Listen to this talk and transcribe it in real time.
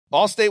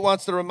Allstate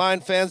wants to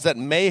remind fans that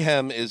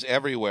mayhem is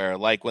everywhere,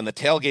 like when the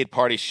tailgate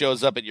party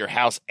shows up at your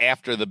house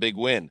after the big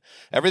win.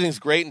 Everything's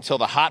great until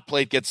the hot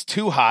plate gets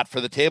too hot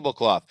for the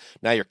tablecloth.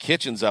 Now your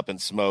kitchen's up in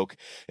smoke.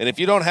 And if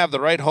you don't have the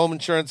right home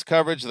insurance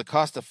coverage, the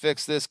cost to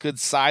fix this could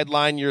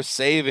sideline your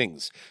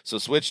savings. So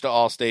switch to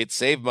Allstate,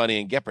 save money,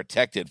 and get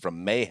protected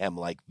from mayhem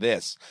like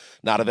this.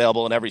 Not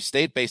available in every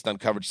state based on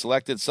coverage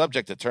selected,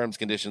 subject to terms,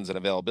 conditions, and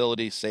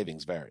availability.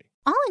 Savings vary.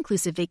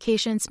 All-inclusive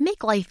vacations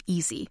make life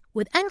easy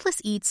with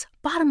endless eats,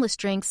 bottomless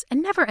drinks,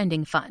 and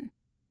never-ending fun.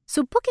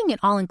 So booking an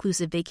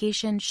all-inclusive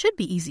vacation should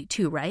be easy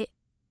too, right?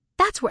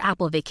 That's where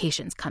Apple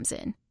Vacations comes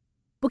in.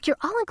 Book your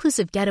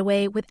all-inclusive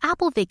getaway with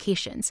Apple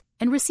Vacations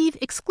and receive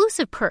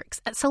exclusive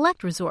perks at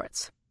select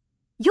resorts.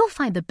 You'll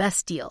find the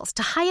best deals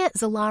to Hyatt,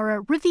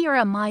 Zilara,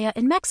 Riviera Maya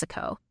in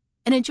Mexico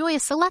and enjoy a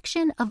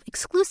selection of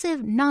exclusive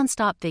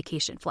nonstop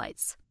vacation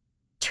flights.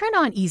 Turn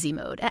on easy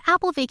mode at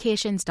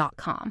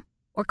applevacations.com.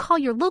 or call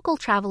your local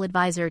travel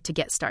advisor to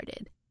get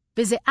started.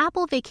 Visit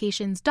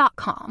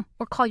applevacations.com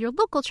or call your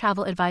local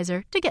travel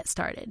advisor to get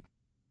started.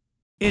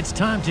 It's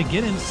time to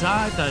get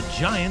inside the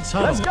Giants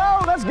Huddle. Let's go,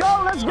 let's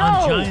go, let's go.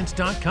 On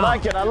Giants.com. I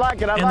like it, I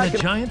like it. And the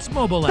Giants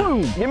mobile app.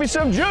 Boom, give me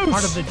some juice.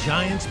 Part of the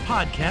Giants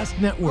Podcast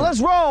Network.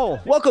 Let's roll.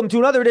 Welcome to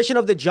another edition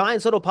of the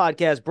Giants Huddle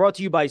Podcast, brought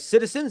to you by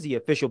Citizens, the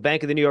official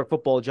bank of the New York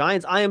Football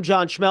Giants. I am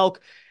John Schmelk.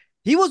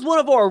 He was one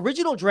of our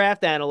original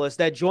draft analysts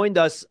that joined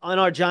us on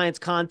our Giants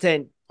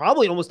content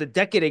probably almost a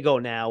decade ago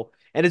now,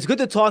 and it's good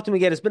to talk to him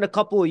again. It's been a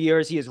couple of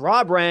years. He is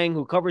Rob Rang,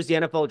 who covers the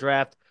NFL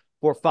draft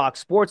for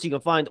Fox Sports. You can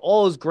find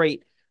all his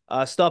great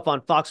stuff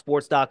on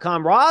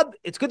foxsports.com. Rob,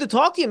 it's good to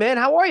talk to you, man.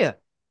 How are you?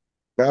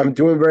 I'm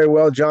doing very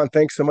well, John.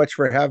 Thanks so much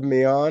for having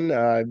me on.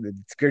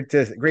 It's great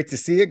to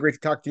see you. Great to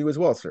talk to you as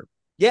well, sir.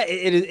 Yeah,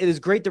 it is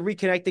great to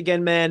reconnect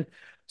again, man.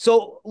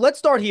 So let's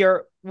start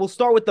here. We'll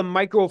start with the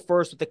micro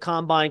first with the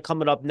combine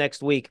coming up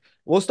next week.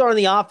 We'll start on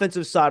the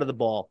offensive side of the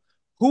ball.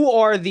 Who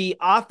are the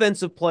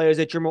offensive players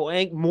that you're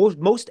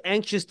most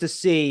anxious to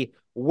see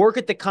work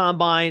at the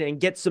combine and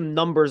get some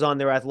numbers on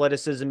their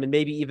athleticism and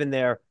maybe even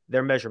their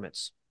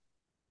measurements?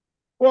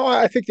 Well,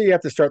 I think that you have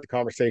to start the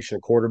conversation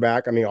at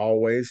quarterback. I mean,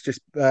 always.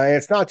 Just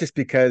it's not just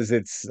because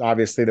it's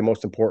obviously the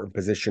most important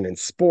position in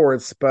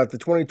sports, but the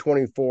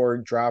 2024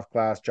 draft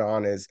class,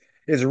 John, is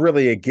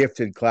really a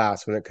gifted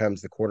class when it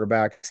comes to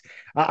quarterbacks.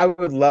 I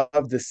would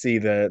love to see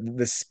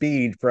the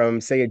speed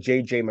from, say, a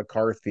J.J.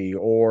 McCarthy,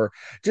 or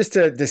just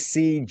to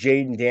see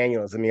Jaden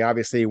Daniels. I mean,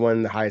 obviously he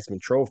won the Heisman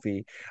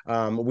Trophy.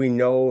 We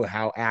know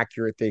how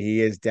accurate that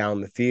he is down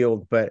the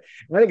field, but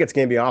I think it's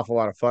going to be an awful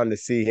lot of fun to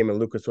see him in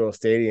Lucas Oil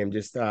Stadium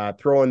just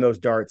throwing those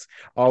darts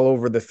all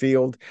over the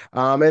field.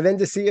 And then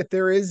to see if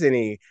there is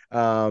any,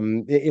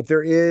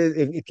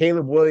 if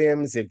Caleb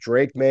Williams, if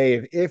Drake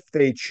May, if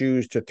they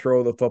choose to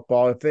throw the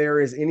football, if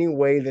there is any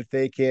way that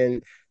they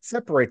can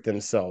separate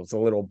themselves a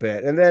little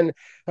bit. And then,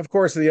 of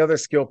course, the other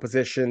skill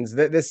positions,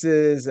 that this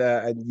is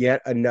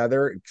yet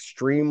another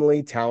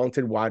extremely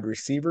talented wide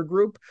receiver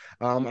group.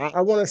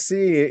 I want to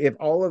see if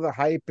all of the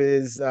hype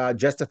is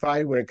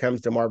justified when it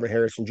comes to Marvin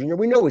Harrison Jr.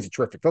 We know he's a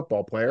terrific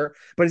football player,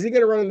 but is he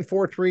going to run in the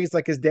 4.3s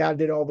like his dad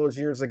did all those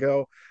years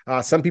ago?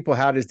 Some people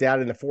had his dad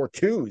in the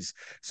 4.2s.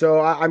 So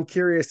I'm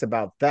curious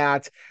about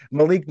that.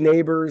 Malik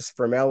Neighbors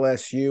from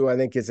LSU, I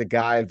think, is a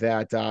guy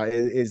that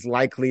is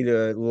likely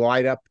to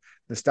light up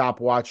the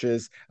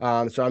stopwatches.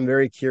 So I'm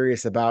very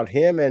curious about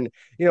him. And,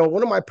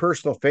 one of my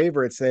personal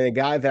favorites, and a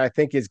guy that I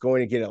think is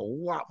going to get a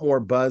lot more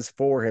buzz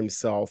for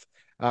himself.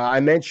 I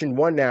mentioned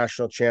one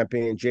national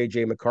champion,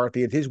 J.J.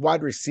 McCarthy, his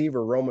wide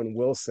receiver, Roman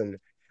Wilson.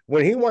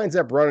 When he winds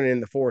up running in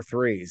the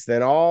 4.3s,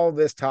 then all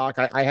this talk,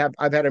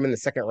 I've had him in the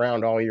second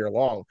round all year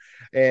long.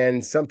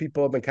 And some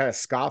people have been kind of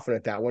scoffing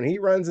at that. When he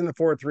runs in the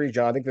 4.3,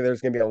 John, I think that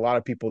there's going to be a lot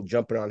of people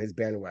jumping on his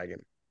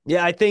bandwagon.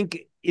 Yeah, I think,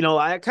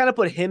 I kind of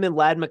put him and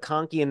Ladd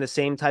McConkey in the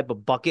same type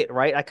of bucket,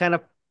 right?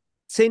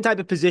 Same type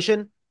of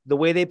position, the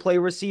way they play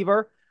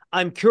receiver.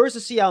 I'm curious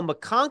to see how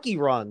McConkey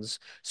runs.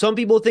 Some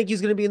people think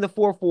he's going to be in the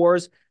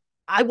 4.4s.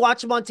 I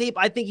watch him on tape.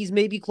 I think he's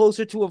maybe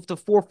closer to a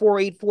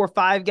 4.48,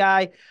 4.5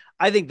 guy.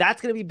 I think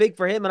that's going to be big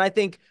for him. And I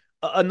think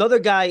another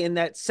guy in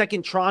that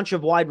second tranche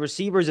of wide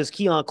receivers is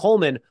Keon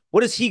Coleman.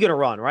 What is he going to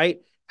run, right?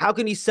 How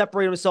can he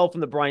separate himself from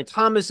the Brian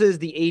Thomases,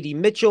 the A.D.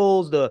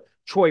 Mitchells, the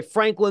Troy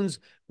Franklins?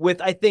 With,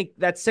 I think,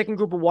 that second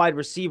group of wide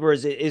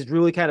receivers is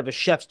really kind of a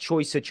chef's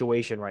choice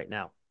situation right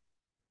now.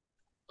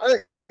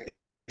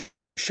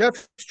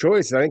 Chef's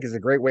choice, I think, is a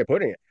great way of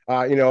putting it.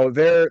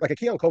 They're like a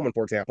Keon Coleman,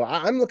 for example.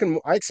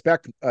 I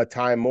expect a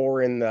time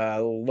more in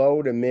the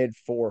low to mid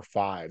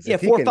 4.5s. Yeah,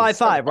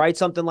 4.55, right?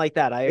 Something like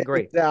that. I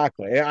agree.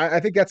 Exactly. I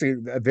think that's a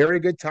very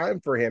good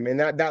time for him. And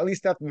that at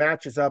least that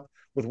matches up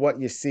with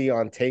what you see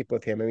on tape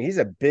with him. I mean, he's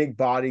a big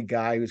body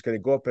guy who's going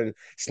to go up and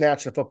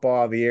snatch the football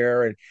out of the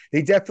air. And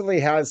he definitely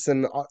has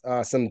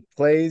some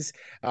plays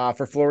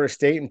for Florida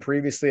State and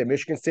previously at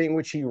Michigan State in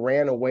which he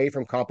ran away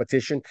from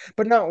competition,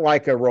 but not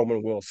like a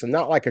Roman Wilson,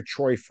 not like a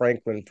Troy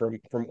Franklin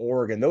from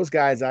Oregon. those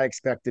guys I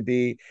expect to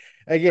be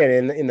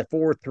again in the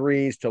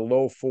 4.3s to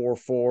low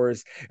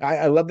 4.4s.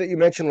 I love that you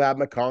mentioned Lab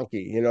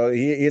McConkey.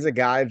 He's a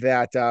guy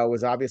that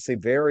was obviously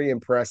very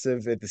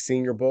impressive at the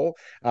Senior Bowl,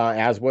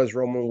 as was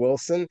Roman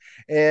Wilson,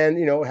 and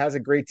has a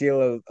great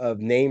deal of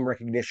name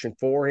recognition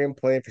for him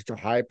playing for such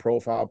a high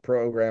profile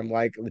program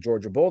like the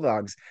Georgia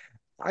Bulldogs.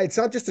 It's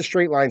not just a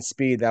straight line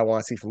speed that I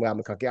want to see from Lab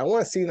McConkey. I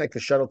want to see like the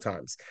shuttle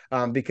times,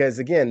 because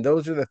again,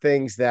 those are the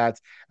things that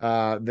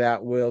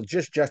will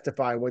just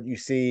justify what you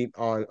see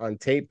on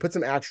tape. Put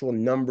some actual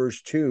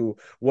numbers to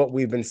what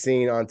we've been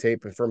seeing on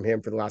tape from him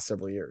for the last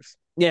several years.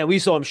 Yeah, we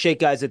saw him shake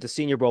guys at the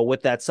Senior Bowl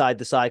with that side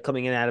to side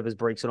coming in and out of his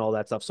breaks and all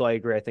that stuff. So I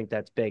agree. I think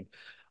that's big.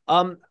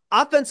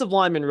 Offensive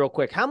linemen, real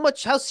quick. How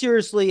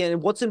seriously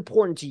and what's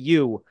important to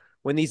you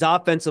when these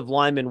offensive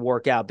linemen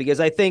work out? Because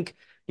I think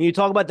you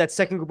talk about that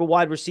second group of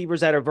wide receivers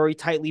that are very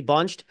tightly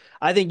bunched.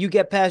 I think you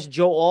get past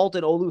Joe Alt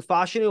and Olu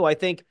Fashanu. I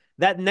think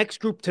that next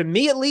group, to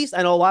me at least,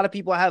 I know a lot of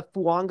people have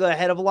Fuanga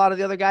ahead of a lot of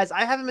the other guys.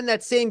 I have him in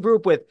that same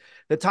group with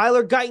the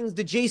Tyler Guytons,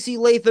 the J.C.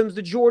 Lathams,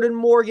 the Jordan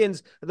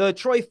Morgans, the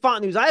Troy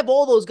Fontenus. I have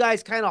all those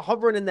guys kind of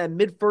hovering in that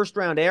mid-first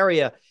round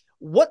area.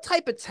 What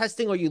type of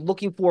testing are you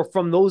looking for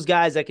from those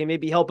guys that can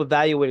maybe help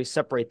evaluate and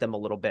separate them a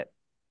little bit?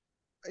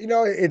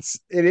 It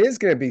is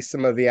going to be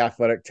some of the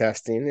athletic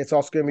testing. It's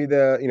also going to be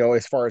the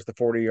as far as the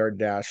 40-yard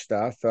dash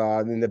stuff,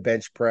 and the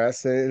bench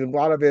press, and a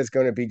lot of it is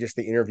going to be just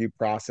the interview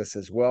process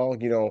as well.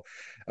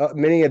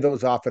 Many of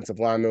those offensive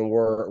linemen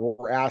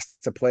were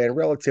asked to play in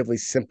relatively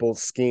simple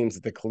schemes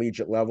at the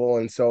collegiate level,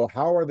 and so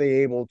how are they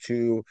able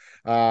to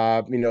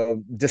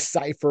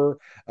decipher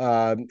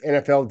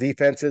NFL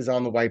defenses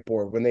on the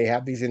whiteboard when they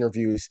have these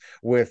interviews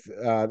with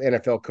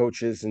NFL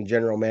coaches and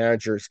general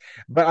managers?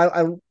 But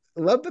I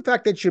love the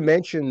fact that you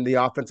mentioned the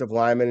offensive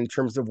lineman in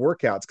terms of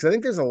workouts, because I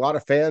think there's a lot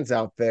of fans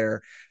out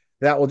there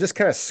that will just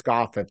kind of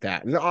scoff at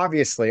that. And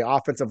obviously,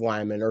 offensive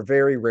linemen are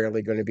very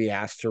rarely going to be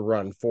asked to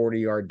run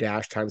 40-yard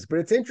dash times. But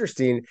it's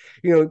interesting,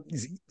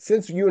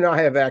 since you and I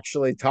have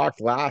actually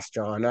talked last,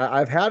 John,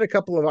 I've had a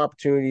couple of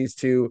opportunities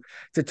to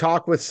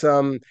talk with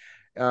some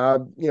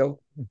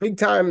big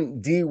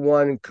time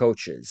D1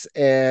 coaches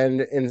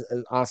and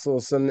also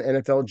some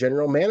NFL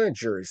general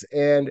managers.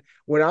 And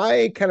when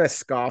I kind of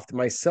scoffed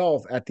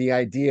myself at the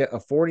idea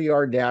of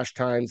 40-yard dash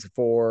times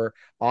for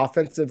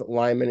offensive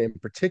linemen in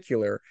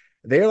particular,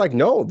 they're like,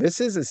 no, this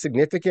is a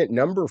significant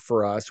number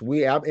for us.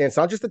 And it's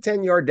not just the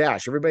 10-yard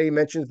dash. Everybody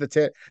mentions the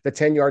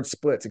 10-yard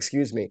splits.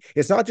 Excuse me.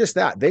 It's not just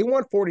that. They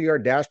want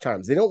 40-yard dash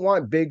times. They don't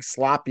want big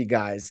sloppy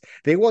guys.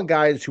 They want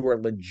guys who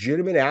are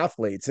legitimate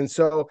athletes. And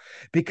so,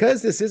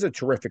 because this is a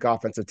terrific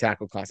offensive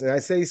tackle class, and I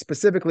say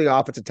specifically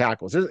offensive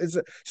tackles, it's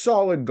a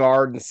solid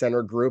guard and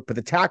center group, but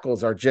the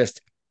tackles are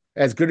just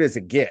as good as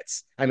it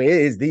gets. I mean, it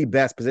is the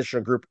best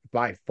positional group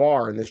by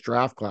far in this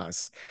draft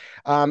class.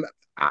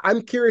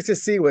 I'm curious to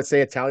see what,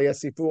 say,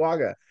 Taliesin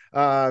Fuaga,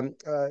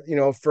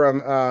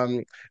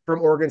 from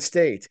Oregon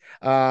State,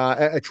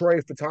 Troy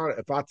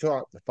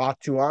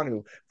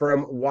Fatuanu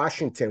from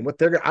Washington.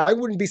 I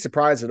wouldn't be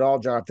surprised at all,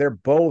 John, if they're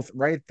both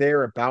right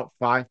there about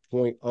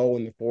 5.0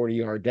 in the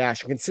 40-yard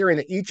dash. And considering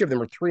that each of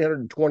them are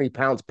 320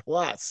 pounds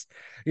plus,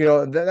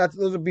 those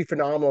would be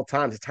phenomenal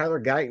times.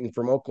 Tyler Guyton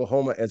from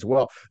Oklahoma as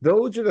well.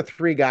 Those are the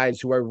three guys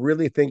who I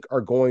really think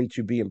are going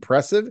to be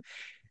impressive.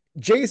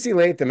 J.C.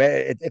 Latham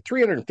at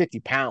 350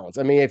 pounds.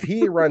 I mean, if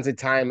he runs a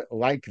time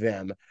like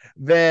them,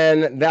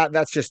 then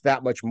that's just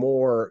that much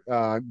more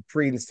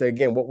credence to,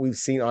 again, what we've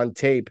seen on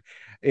tape,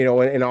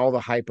 and all the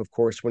hype, of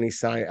course, when he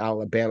signed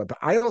Alabama. But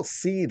I don't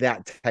see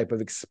that type of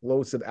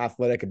explosive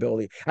athletic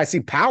ability. I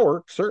see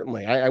power,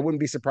 certainly. I wouldn't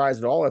be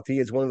surprised at all if he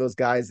is one of those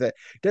guys that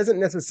doesn't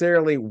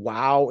necessarily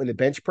wow in the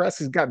bench press.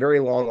 He's got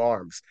very long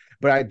arms.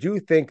 But I do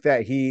think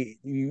that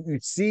you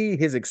see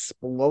his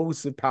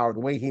explosive power, the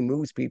way he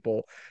moves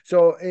people.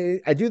 So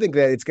I do think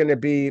that it's going to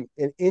be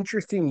an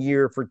interesting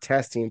year for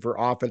testing for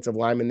offensive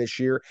linemen this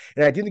year.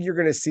 And I do think you're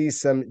going to see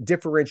some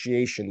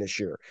differentiation this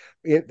year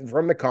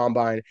from the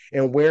combine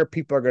and where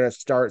people are going to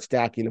start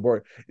stacking the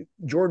board.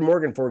 Jordan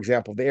Morgan, for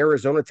example, the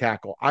Arizona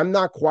tackle, I'm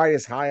not quite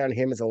as high on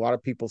him as a lot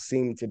of people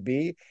seem to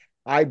be.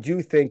 I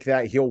do think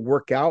that he'll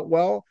work out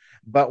well,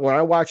 but when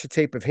I watch the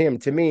tape of him,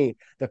 to me,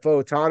 the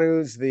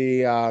Fotanus,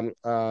 the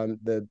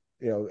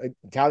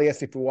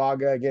Taliesin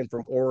Fuaga, again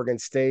from Oregon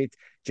State,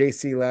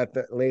 J.C.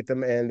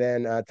 Latham, and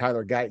then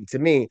Tyler Guyton, to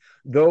me,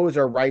 those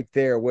are right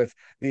there with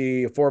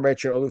the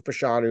aforementioned Olu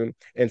Fashanu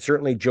and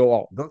certainly Joe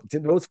Alt.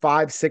 Those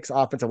 5-6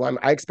 offensive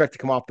linemen, I expect to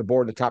come off the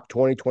board in the top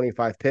 20,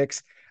 25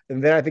 picks.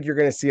 And then I think you're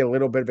going to see a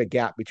little bit of a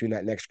gap between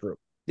that next group.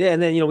 Yeah,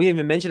 and then, we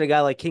even mentioned a guy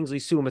like Kingsley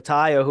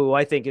Suamataia, who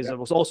I think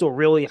was also a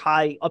really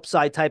high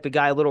upside type of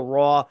guy, a little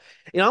raw.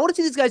 I want to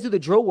see these guys do the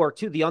drill work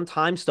too, the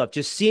untimed stuff,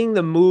 just seeing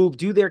them move,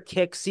 do their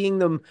kicks, seeing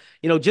them,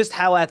 just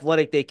how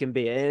athletic they can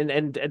be.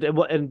 And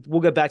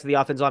we'll get back to the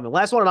offensive lineman.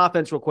 Last one on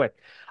offense real quick.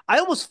 I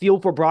almost feel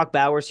for Brock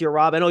Bowers here,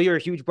 Rob. I know you're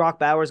a huge Brock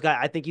Bowers guy.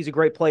 I think he's a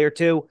great player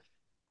too.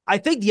 I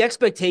think the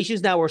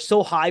expectations now are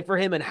so high for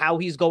him and how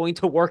he's going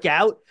to work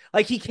out.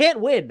 Like, he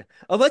can't win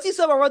unless he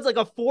somehow runs like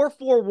a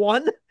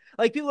 4.41.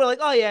 Like people are like,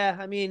 oh yeah,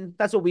 I mean,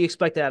 that's what we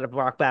expected out of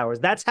Brock Bowers.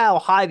 That's how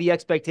high the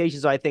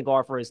expectations I think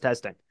are for his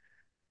testing.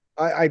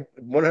 I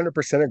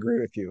 100% agree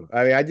with you.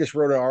 I mean, I just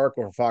wrote an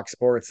article for Fox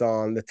Sports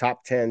on the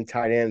top 10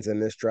 tight ends in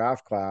this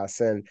draft class.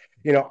 And,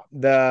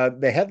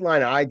 the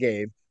headline I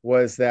gave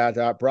was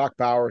that Brock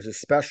Bowers is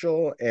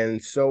special,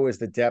 and so is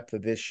the depth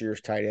of this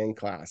year's tight end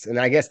class. And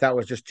I guess that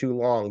was just too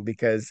long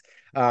because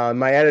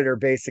my editor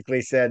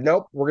basically said,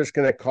 nope, we're just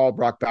going to call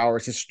Brock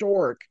Bowers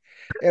historic.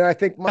 And I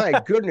think,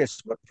 my goodness,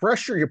 what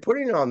pressure you're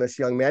putting on this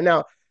young man.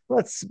 Now,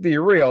 let's be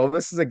real.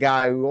 This is a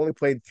guy who only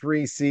played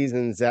 3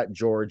 seasons at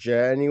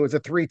Georgia, and he was a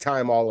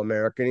 3-time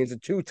All-American. He's a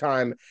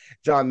 2-time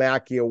John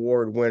Mackey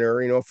Award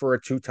winner, for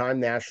a 2-time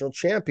national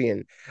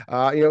champion.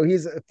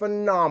 He's a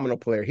phenomenal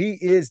player. He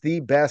is the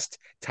best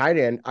tight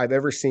end I've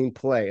ever seen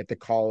play at the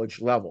college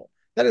level.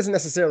 That doesn't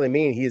necessarily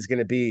mean he is going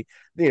to be,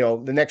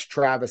 the next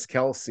Travis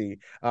Kelce,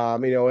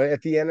 at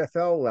the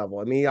NFL level.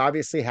 I mean, he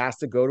obviously has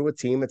to go to a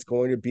team that's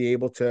going to be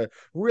able to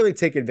really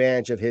take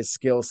advantage of his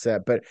skill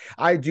set. But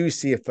I do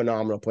see a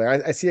phenomenal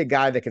player. I see a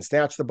guy that can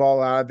snatch the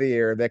ball out of the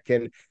air, that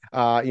can,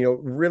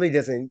 really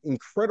does an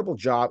incredible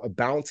job of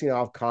bouncing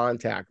off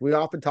contact. We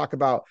often talk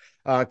about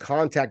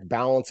contact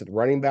balance with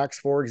running backs,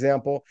 for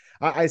example.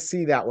 I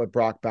see that with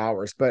Brock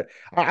Bowers, but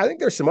I think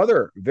there's some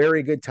other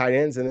very good tight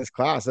ends in this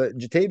class.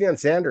 Jatavion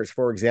Sanders,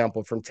 for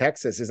example, from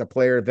Texas, is a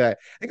player that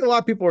I think a lot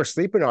of people are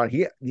sleeping on.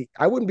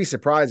 I wouldn't be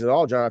surprised at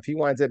all, John, if he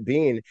winds up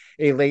being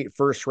a late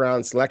first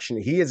round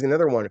selection. He is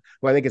another one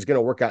who I think is going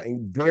to work out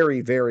very,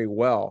 very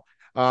well.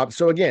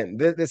 So again,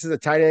 this is a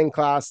tight end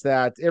class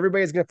that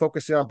everybody's going to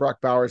focus on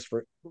Brock Bowers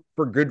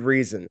for good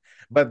reason.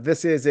 But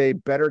this is a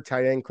better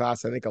tight end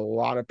class. I think a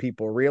lot of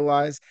people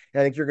realize.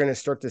 And I think you're going to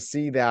start to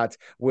see that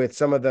with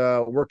some of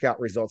the workout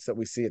results that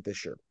we see at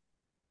this year.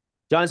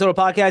 Giants Huddle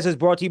Podcast is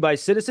brought to you by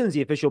Citizens,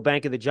 the official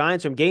bank of the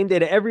Giants. From game day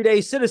to every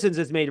day, Citizens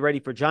is made ready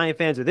for Giant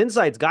fans with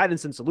insights,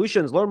 guidance, and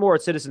solutions. Learn more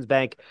at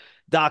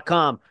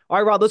citizensbank.com. All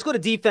right, Rob, let's go to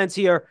defense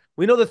here.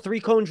 We know the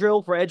 3-cone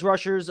drill for edge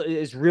rushers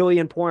is really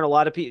important. A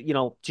lot of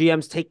people,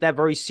 GMs take that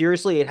very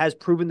seriously. It has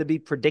proven to be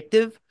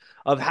predictive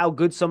of how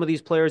good some of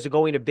these players are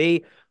going to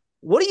be.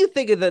 What do you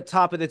think of the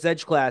top of this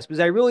edge class? Because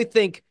I really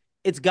think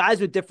it's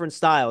guys with different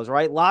styles,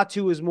 right?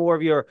 Latu is more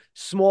of your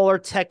smaller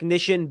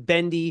technician,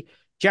 bendy.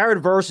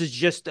 Jared Verse is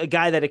just a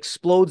guy that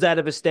explodes out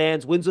of his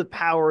stands, wins with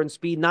power and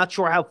speed. Not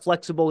sure how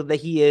flexible that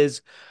he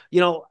is.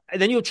 And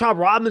then you have Chop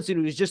Robinson,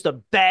 who's just a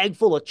bag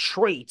full of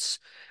traits.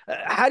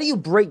 How do you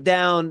break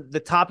down the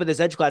top of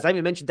this edge class? I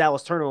even mentioned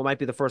Dallas Turner, who might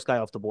be the first guy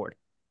off the board.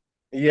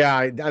 Yeah,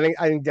 I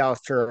think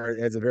Dallas Turner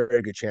has a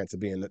very good chance of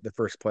being the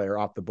first player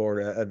off the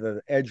board of the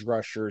edge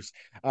rushers.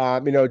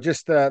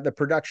 Just the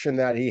production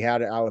that he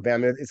had at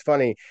Alabama. It's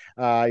funny,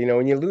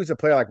 when you lose a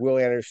player like Will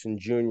Anderson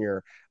Jr.,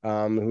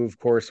 who of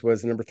course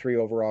was the number 3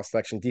 overall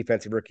selection,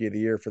 defensive rookie of the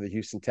year for the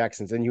Houston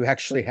Texans, and you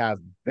actually have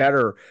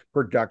better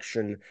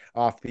production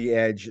off the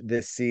edge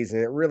this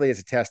season. It really is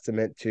a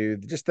testament to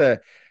just the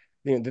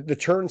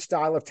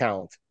turnstile of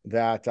talent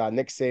that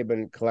Nick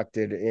Saban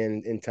collected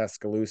in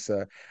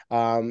Tuscaloosa.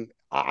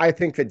 I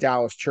think that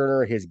Dallas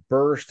Turner, his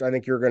burst, I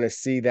think you're going to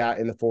see that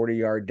in the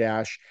 40-yard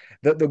dash.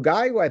 The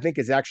guy who I think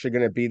is actually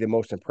going to be the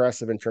most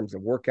impressive in terms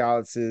of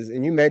workouts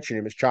and you mentioned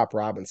him, is Chop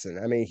Robinson.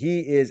 I mean, he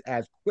is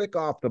as quick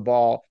off the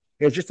ball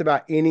as just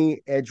about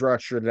any edge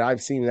rusher that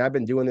I've seen. And I've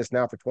been doing this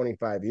now for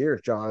 25 years,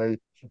 John. And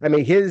I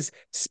mean, his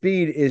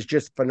speed is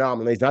just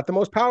phenomenal. He's not the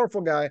most powerful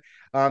guy.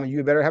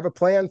 You better have a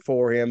plan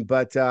for him.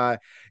 But,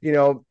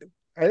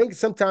 I think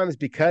sometimes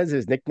because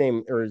his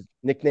nickname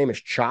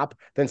is Chop,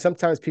 then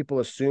sometimes people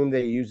assume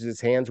that he uses his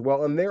hands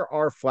well, and there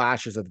are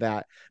flashes of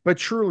that. But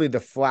truly, the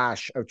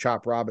flash of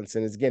Chop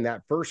Robinson is, again,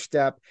 that first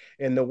step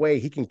and the way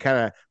he can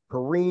kind of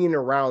careen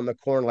around the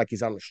corner like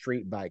he's on a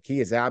street bike. He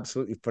is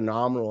absolutely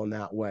phenomenal in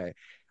that way.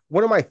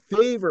 One of my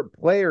favorite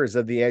players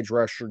of the edge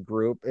rusher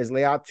group is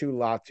Leatu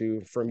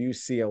Latu from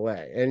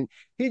UCLA. And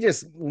he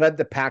just led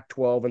the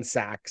Pac-12 in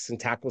sacks and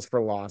tackles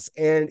for loss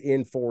and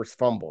in forced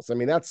fumbles. I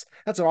mean, that's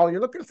all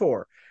you're looking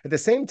for. At the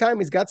same time,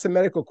 he's got some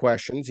medical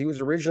questions. He was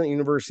originally at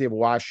University of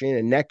Washington.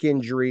 A neck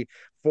injury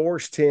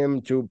forced him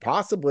to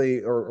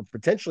possibly or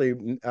potentially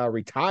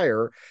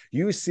retire.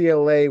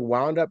 UCLA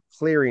wound up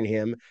clearing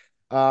him.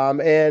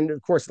 And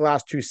of course, the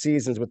last 2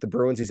 seasons with the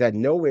Bruins, he's had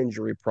no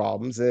injury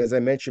problems. As I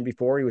mentioned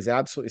before, he was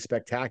absolutely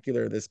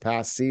spectacular this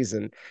past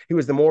season. He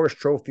was the Morris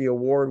Trophy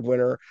Award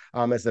winner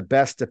as the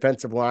best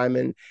defensive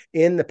lineman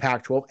in the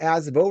Pac-12,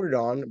 as voted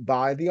on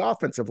by the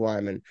offensive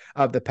lineman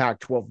of the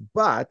Pac-12.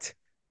 But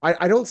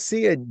I don't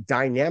see a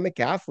dynamic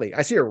athlete.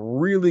 I see a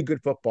really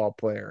good football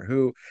player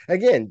who,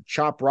 again,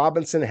 Chop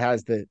Robinson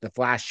has the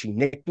flashy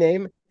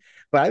nickname.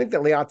 But I think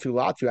that Leatu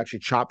Latu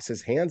actually chops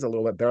his hands a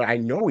little bit better. I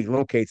know he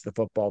locates the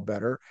football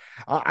better.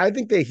 I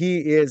think that he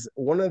is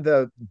one of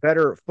the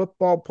better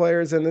football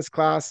players in this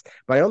class,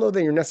 but I don't know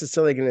that you're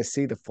necessarily going to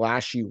see the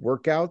flashy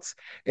workouts.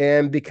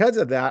 And because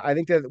of that, I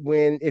think that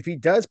if he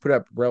does put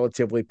up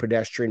relatively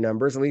pedestrian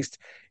numbers, at least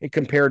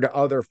compared to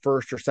other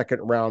first or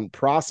second round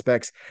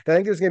prospects, I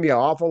think there's going to be an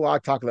awful lot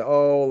of talk about,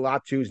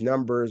 Latu's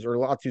numbers or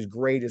Latu's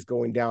grade is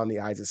going down in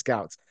the eyes of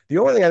scouts. The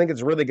only thing I think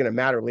is really going to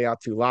matter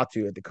Leatu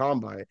Latu at the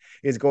combine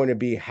is going to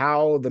be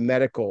how the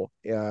medical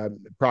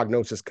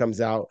prognosis comes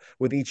out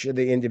with each of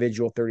the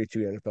individual 32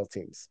 NFL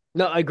teams.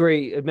 No, I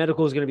agree.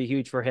 Medical is going to be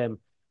huge for him.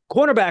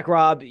 Cornerback,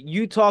 Rob,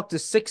 you talk to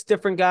six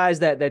different guys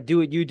that do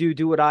what you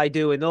do what I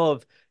do, and they'll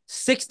have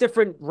six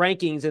different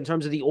rankings in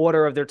terms of the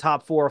order of their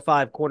top 4 or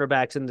 5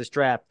 cornerbacks in this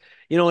draft.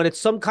 And it's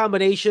some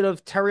combination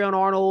of Terrion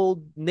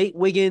Arnold, Nate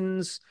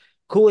Wiggins,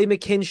 Kool-Aid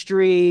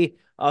McKinstry,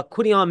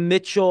 Quinion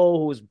Mitchell,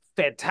 who was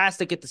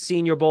fantastic at the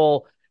Senior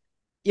Bowl.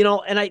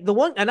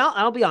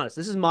 I'll be honest,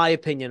 this is my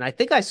opinion. I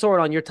think I saw it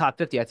on your top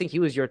 50. I think he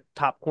was your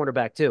top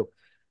cornerback too.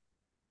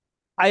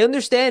 I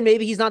understand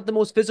maybe he's not the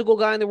most physical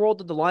guy in the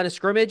world at the line of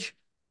scrimmage,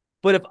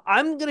 but if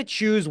I'm going to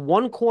choose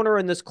one corner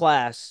in this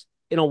class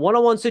in a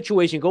one-on-one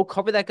situation, go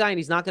cover that guy and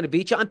he's not going to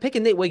beat you, I'm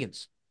picking Nate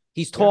Wiggins.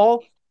 He's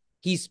tall.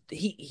 Yeah.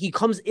 He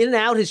comes in and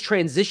out. His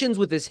transitions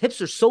with his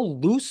hips are so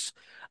loose.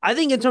 I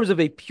think in terms of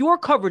a pure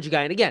coverage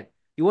guy, and again,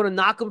 you want to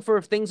knock him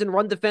for things in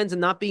run defense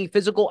and not being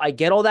physical. I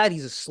get all that.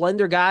 He's a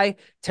slender guy.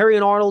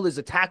 Terrion Arnold is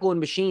a tackle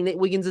and machine. Nate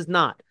Wiggins is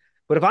not.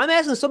 But if I'm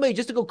asking somebody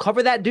just to go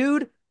cover that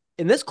dude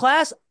in this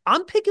class,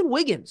 I'm picking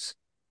Wiggins.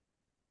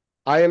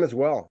 I am as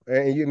well,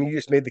 and you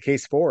just made the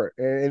case for it.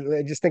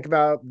 And just think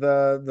about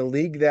the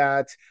league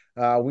that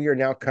we are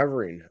now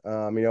covering.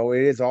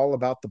 It is all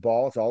about the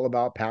ball. It's all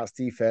about pass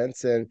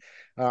defense, and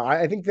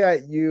I think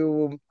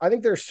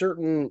there's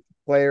certain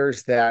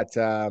players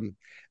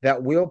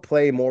that will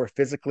play more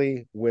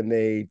physically when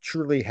they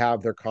truly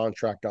have their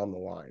contract on the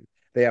line.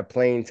 They have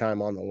playing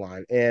time on the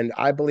line. And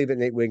I believe that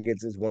Nate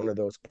Wiggins is one of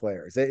those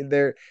players.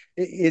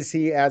 Is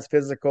he as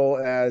physical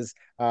as,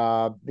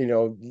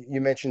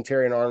 you mentioned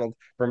Terrion Arnold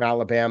from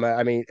Alabama.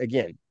 I mean,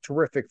 again,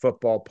 terrific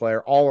football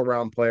player, all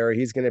around player.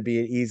 He's going to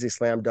be an easy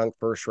slam dunk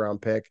first round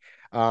pick.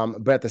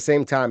 But at the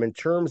same time, in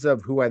terms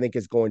of who I think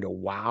is going to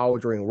wow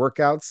during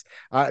workouts,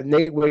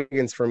 Nate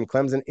Wiggins from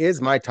Clemson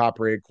is my top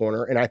rated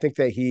corner. And I think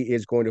that he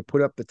is going to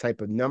put up the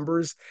type of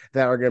numbers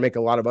that are going to make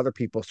a lot of other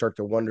people start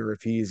to wonder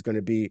if he's going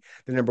to be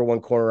the number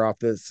one corner off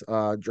this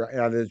out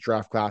of this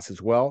draft class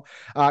as well.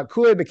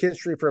 Kool-Aid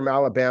McKinstry from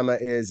Alabama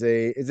is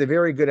a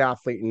very good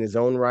athlete in his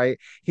own right.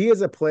 He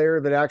is a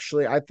player that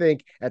actually, I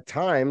think, at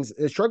times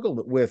has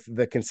struggled with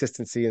the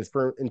consistency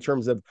in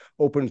terms of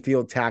open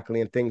field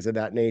tackling and things of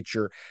that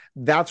nature.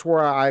 That's where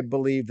I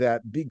believe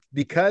that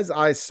because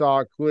I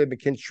saw Kool-Aid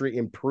McKinstry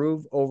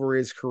improve over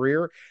his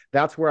career,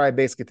 that's where I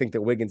basically think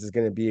that Wiggins is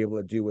going to be able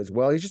to do as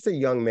well. He's just a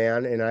young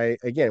man,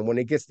 and when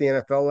he gets to the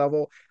NFL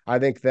level, I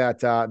think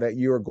that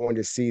you are going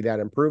to see that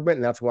improvement,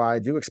 and that's why I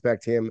do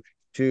expect him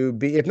to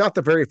be, if not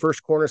the very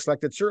first corner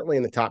selected, certainly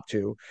in the top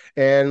 2,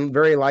 and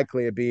very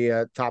likely to be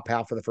a top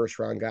half of the first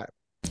round guy.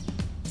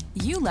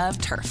 You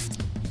love turf.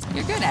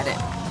 You're good at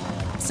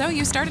it. So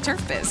you start a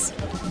turf biz.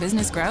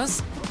 Business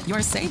grows,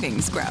 your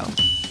savings grow.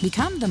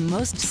 Become the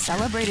most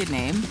celebrated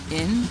name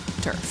in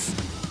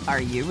turf.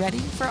 Are you ready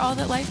for all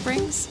that life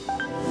brings?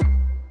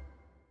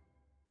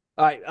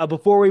 All right,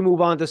 before we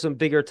move on to some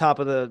bigger top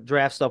of the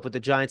draft stuff with the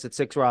Giants at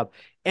 6, Rob,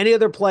 any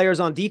other players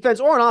on defense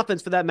or on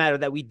offense for that matter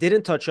that we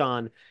didn't touch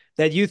on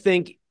that you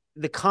think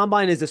the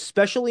combine is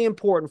especially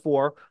important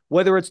for,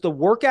 whether it's the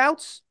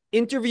workouts,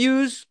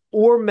 interviews,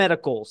 or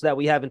medicals that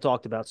we haven't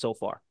talked about so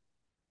far?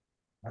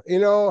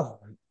 To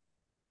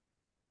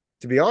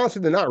be honest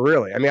with you, not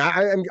really. I mean,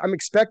 I'm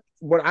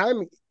what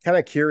I'm kind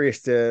of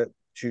curious to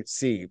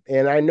see,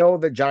 and I know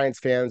that Giants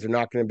fans are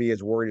not going to be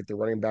as worried at the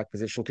running back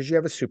position because you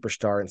have a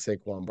superstar in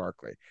Saquon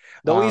Barkley.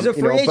 Though he's a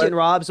free agent,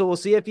 Rob, so we'll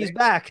see if he's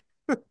back.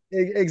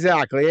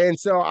 Exactly. And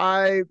so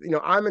I'm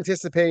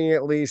anticipating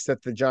at least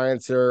that the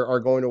Giants are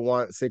going to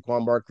want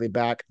Saquon Barkley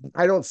back.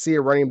 I don't see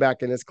a running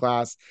back in this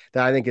class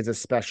that I think is a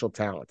special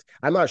talent.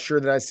 I'm not sure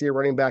that I see a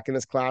running back in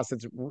this class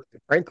that's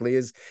frankly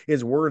is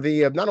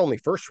worthy of not only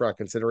first round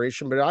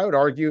consideration, but I would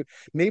argue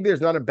maybe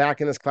there's not a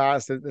back in this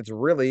class that's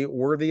really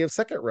worthy of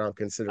second round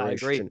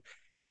consideration. I agree.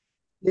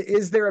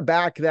 Is there a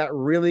back that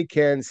really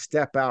can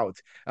step out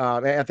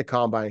at the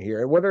combine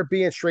here? And whether it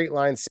be in straight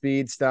line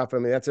speed stuff, I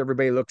mean, that's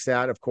everybody looks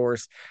at, of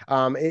course.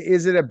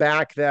 Is it a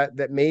back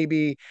that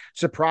maybe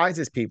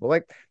surprises people?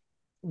 Like,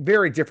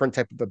 very different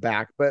type of a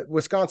back, but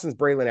Wisconsin's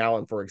Braylon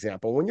Allen, for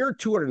example, when you're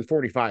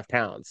 245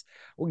 pounds,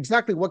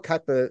 exactly what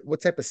type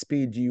of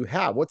speed do you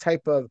have? What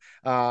type of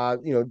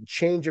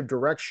change of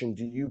direction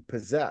do you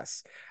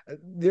possess?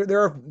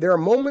 There are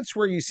moments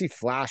where you see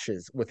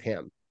flashes with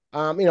him.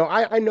 I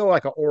know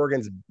like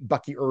Oregon's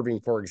Bucky Irving,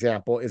 for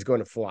example, is going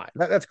to fly.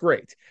 That's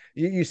great.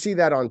 You see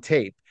that on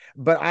tape,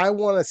 but I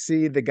want to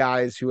see the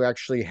guys who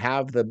actually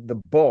have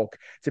the bulk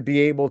to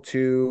be able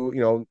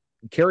to,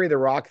 carry the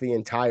rock the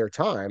entire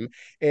time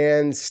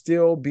and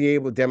still be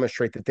able to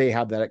demonstrate that they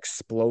have that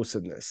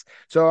explosiveness.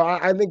 So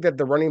I think that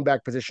the running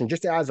back position,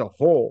 just as a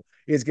whole,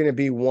 is going to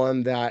be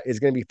one that is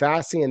going to be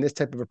fascinating in this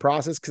type of a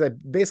process, because I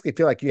basically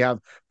feel like you have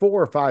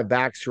 4 or 5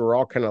 backs who are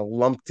all kind of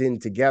lumped in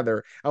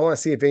together. I want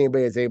to see if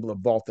anybody is able to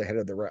vault ahead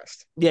of the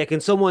rest. Yeah,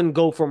 can someone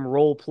go from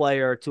role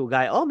player to a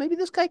guy, oh, maybe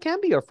this guy can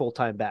be our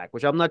full-time back,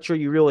 which I'm not sure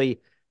you really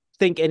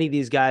think any of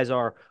these guys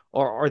are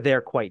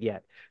there quite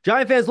yet.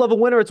 Giant fans love a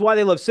winner. It's why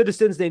they love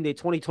Citizens, named a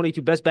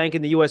 2022 Best Bank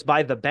in the U.S.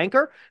 by The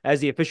Banker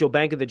as the official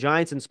bank of the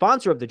Giants and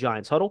sponsor of the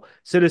Giants Huddle.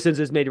 Citizens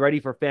is made ready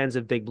for fans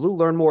of Big Blue.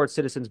 Learn more at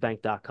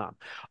citizensbank.com.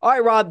 All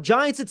right, Rob,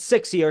 Giants at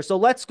 6 here. So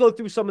let's go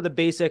through some of the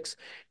basics.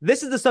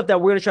 This is the stuff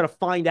that we're going to try to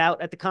find out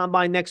at the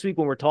Combine next week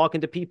when we're talking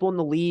to people in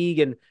the league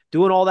and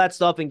doing all that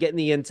stuff and getting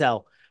the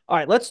intel. All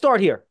right, let's start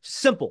here.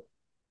 Simple.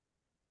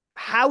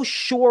 How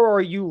sure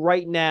are you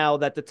right now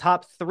that the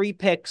top 3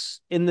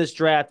 picks in this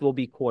draft will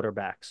be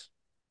quarterbacks?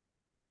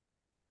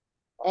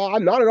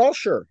 I'm not at all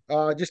sure,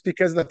 just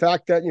because of the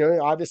fact that,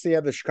 obviously you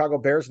have the Chicago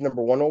Bears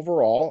 #1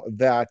 overall,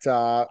 that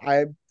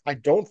I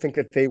don't think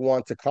that they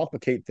want to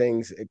complicate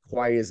things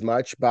quite as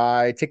much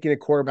by taking a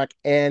quarterback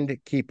and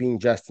keeping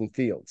Justin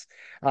Fields.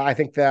 I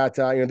think that,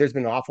 there's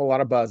been an awful lot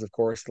of buzz, of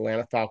course. The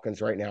Atlanta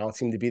Falcons right now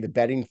seem to be the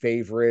betting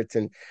favorite,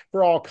 and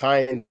for all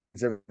kinds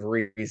of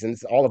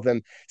reasons. All of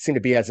them seem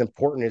to be as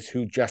important as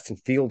who Justin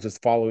Fields is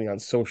following on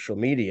social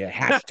media.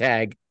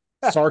 Hashtag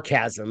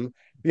sarcasm.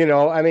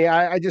 I mean,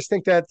 I just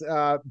think that,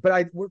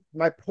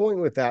 my point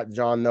with that,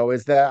 John, though,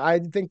 is that I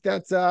think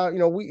that,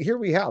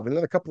 we have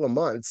another couple of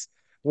months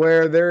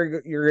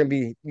where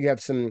you have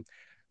some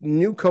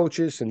new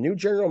coaches, some new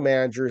general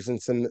managers,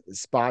 and some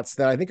spots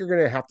that I think are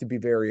going to have to be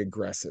very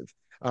aggressive.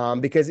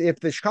 Because if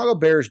the Chicago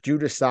Bears do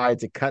decide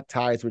to cut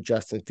ties with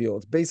Justin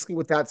Fields, basically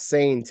what that's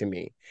saying to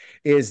me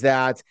is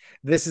that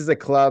this is a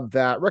club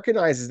that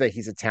recognizes that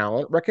he's a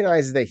talent,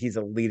 recognizes that he's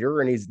a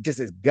leader, and he's just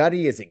as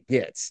gutty as it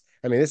gets.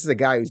 I mean, this is a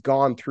guy who's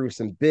gone through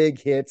some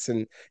big hits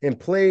and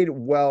played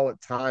well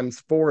at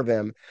times for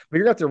them, but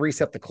you're going to have to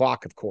reset the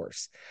clock, of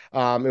course,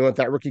 and with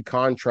that rookie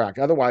contract.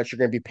 Otherwise, you're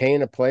going to be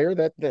paying a player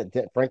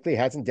that frankly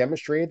hasn't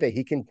demonstrated that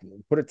he can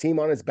put a team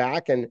on his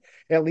back and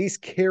at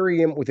least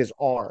carry him with his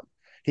arm.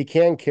 He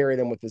can carry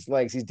them with his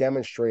legs. He's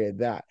demonstrated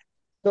that.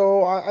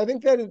 So I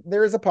think that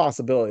there is a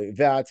possibility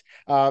that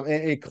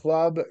a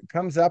club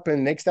comes up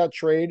and makes that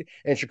trade,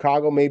 and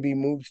Chicago maybe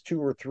moves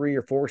 2 or 3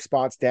 or 4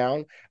 spots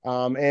down,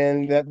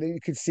 and that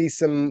you could see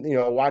some,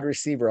 wide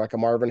receiver like a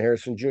Marvin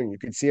Harrison Jr. You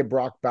could see a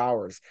Brock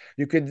Bowers.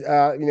 You could,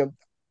 I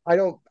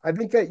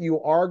think that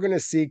you are going to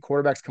see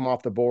quarterbacks come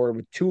off the board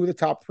with 2 of the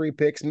top 3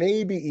 picks,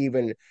 maybe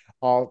even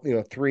all,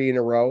 3 in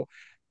a row.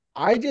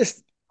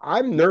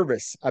 I'm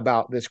nervous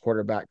about this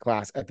quarterback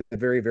class at the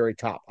very, very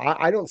top.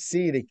 I don't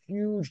see the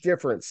huge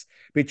difference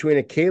between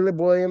a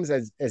Caleb Williams,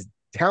 as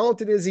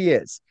talented as he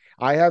is.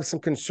 I have some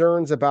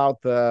concerns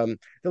about the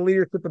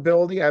leadership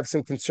ability. I have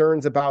some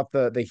concerns about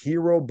the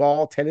hero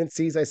ball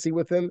tendencies I see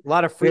with him. A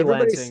lot of freelancing,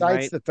 everybody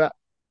cites the fact.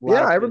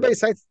 Yeah, everybody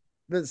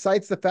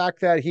cites the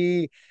fact that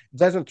he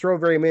doesn't throw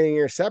very many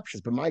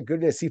interceptions, but my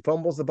goodness, he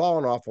fumbles the ball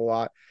an awful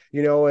lot.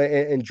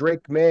 And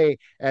Drake May,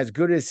 as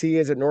good as he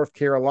is at North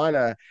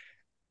Carolina,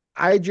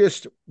 I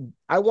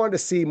want to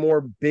see more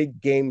big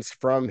games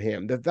from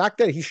him. The fact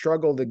that he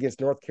struggled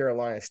against North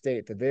Carolina State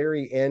at the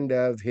very end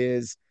of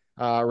his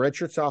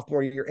redshirt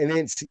sophomore year, and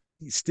then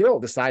still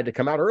decided to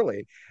come out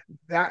early,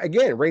 that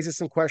again raises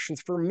some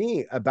questions for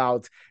me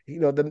about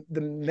the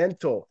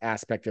mental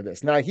aspect of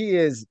this. Now, he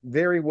is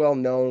very well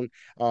known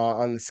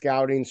on the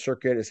scouting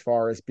circuit as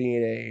far as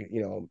being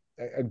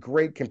a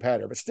great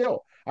competitor, but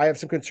still I have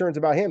some concerns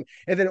about him.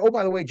 And then, oh,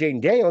 by the way, Jaden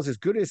Daniels, as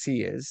good as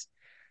he is,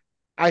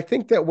 I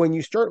think that when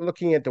you start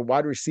looking at the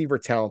wide receiver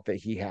talent that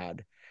he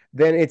had,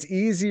 then it's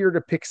easier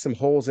to pick some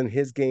holes in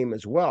his game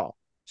as well.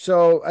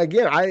 So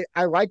again,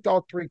 I liked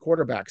all 3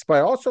 quarterbacks, but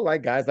I also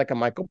like guys like a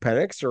Michael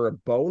Penix or a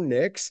Bo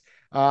Nix,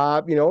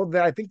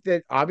 that I think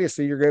that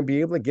obviously you're going to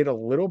be able to get a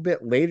little bit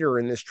later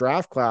in this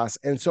draft class.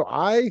 And so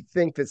I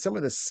think that some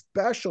of the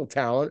special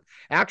talent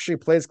actually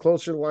plays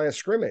closer to the line of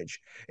scrimmage.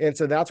 And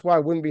so that's why I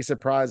wouldn't be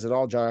surprised at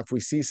all, John, if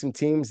we see some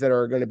teams that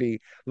are going to be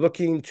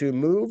looking to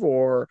move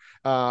or,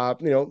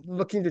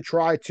 looking to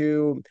try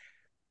to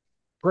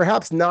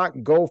perhaps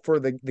not go for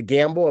the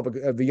gamble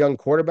of a young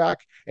quarterback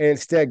and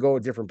instead go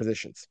with different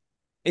positions.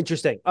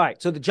 Interesting. All right.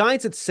 So the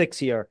Giants at 6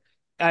 here.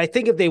 I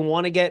think if they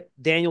want to get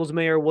Daniels,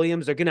 Mayer,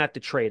 Williams, they're going to have to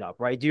trade up,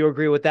 right? Do you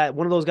agree with that?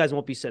 One of those guys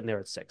won't be sitting there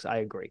at 6. I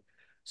agree.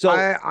 So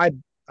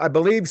I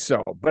believe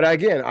so. But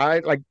again,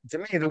 to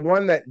me, the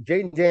one that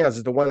Jaden Daniels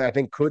is the one that I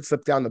think could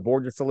slip down the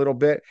board just a little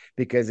bit,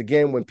 because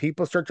again, when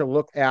people start to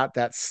look at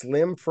that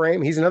slim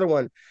frame, he's another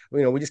one,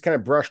 we just kind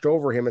of brushed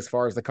over him as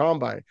far as the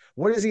combine.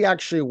 What does he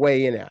actually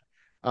weigh in at?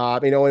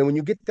 And when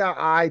you get that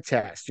eye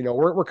test,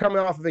 we're coming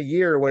off of a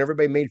year when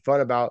everybody made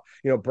fun about,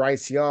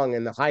 Bryce Young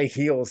and the high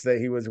heels that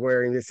he was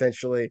wearing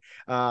essentially,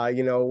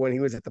 when he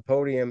was at the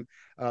podium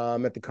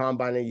at the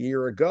combine a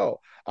year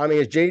ago. I mean,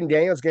 is Jaden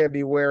Daniels going to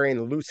be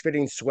wearing loose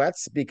fitting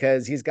sweats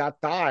because he's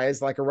got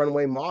thighs like a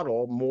runway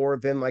model more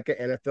than like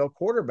an NFL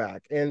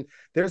quarterback? And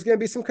there's going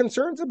to be some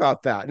concerns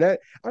about that.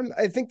 And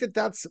I think that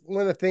that's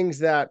one of the things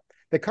that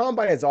the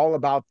combine is all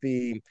about,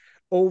 the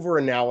over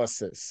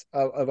analysis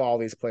of all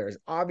these players.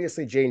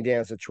 Obviously, Jaden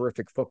Daniels is a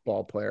terrific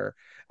football player.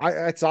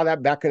 I saw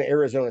that back in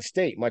Arizona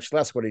State, much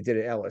less what he did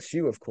at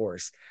LSU, of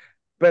course.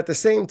 But at the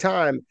same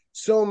time,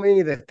 so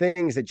many of the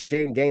things that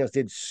Jaden Daniels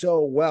did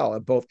so well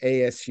at both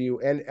ASU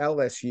and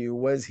LSU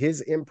was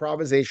his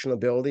improvisational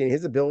ability and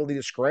his ability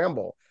to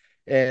scramble.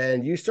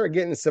 And you start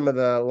getting some of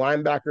the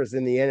linebackers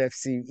in the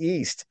NFC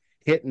East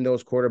hitting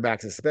those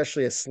quarterbacks,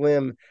 especially a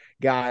slim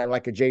guy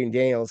like a Jaden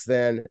Daniels,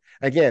 then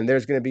again,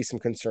 there's going to be some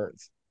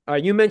concerns. All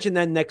right, you mentioned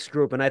that next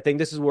group, and I think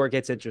this is where it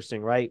gets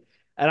interesting, right?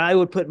 And I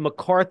would put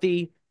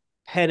McCarthy,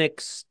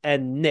 Penix,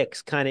 and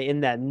Nix kind of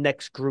in that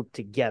next group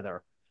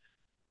together.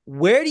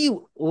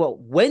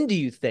 When do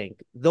you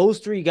think those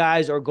three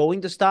guys are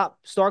going to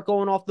start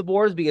going off the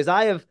boards? Because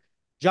I have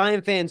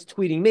Giant fans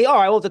tweeting me, all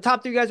right, well, if the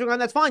top three guys are gone,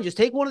 that's fine. Just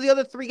take one of the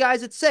other three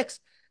guys at 6.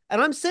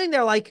 And I'm sitting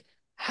there like,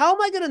 how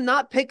am I going to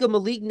not pick a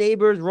Malik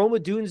Neighbors, Roma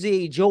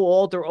Dunze, Joe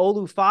Alt, or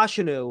Olu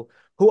Fashanu,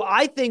 who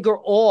I think are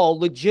all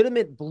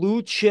legitimate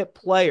blue chip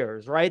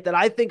players, right? That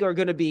I think are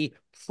going to be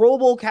Pro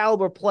Bowl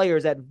caliber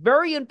players at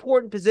very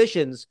important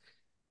positions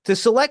to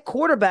select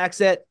quarterbacks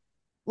that,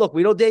 look,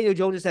 we know Daniel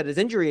Jones has had his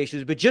injury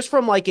issues, but just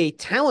from like a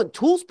talent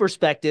tools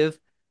perspective,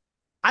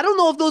 I don't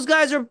know if those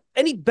guys are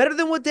any better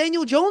than what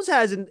Daniel Jones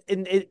has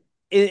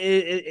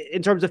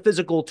in terms of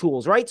physical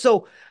tools, right?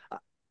 So,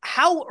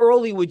 how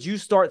early would you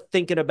start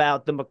thinking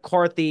about the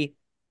McCarthy,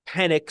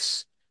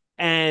 Penix,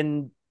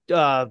 and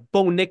Bo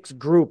Nix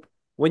group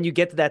when you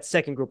get to that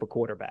second group of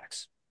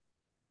quarterbacks?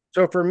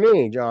 So for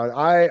me, John,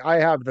 I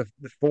have the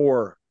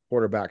 4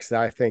 quarterbacks that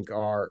I think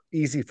are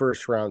easy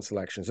first round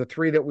selections. The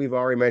 3 that we've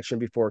already mentioned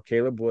before: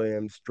 Caleb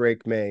Williams,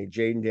 Drake May,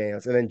 Jaden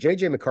Daniels, and then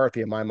JJ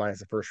McCarthy, in my mind,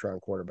 is a first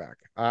round quarterback.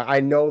 I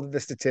know that the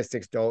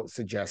statistics don't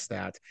suggest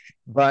that,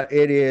 but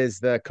it is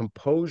the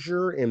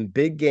composure in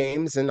big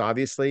games. And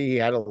obviously, he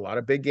had a lot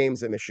of big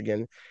games at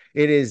Michigan.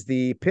 It is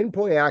the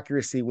pinpoint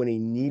accuracy when he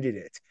needed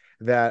it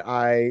that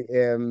I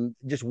am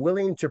just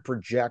willing to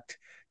project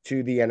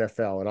to the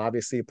NFL. And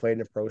obviously, he played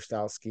in a pro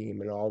style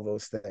scheme and all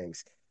those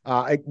things.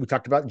 We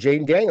talked about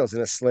Jaden Daniels in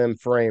a slim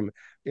frame.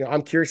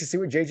 I'm curious to see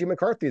what JJ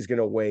McCarthy is going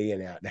to weigh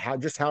in at.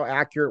 How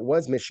accurate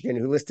was Michigan,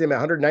 who listed him at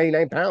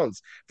 199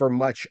 pounds for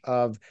much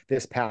of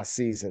this past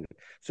season.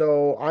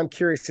 So I'm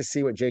curious to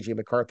see what JJ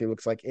McCarthy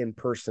looks like in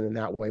person in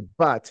that way.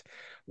 But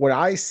what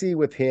I see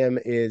with him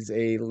is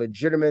a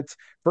legitimate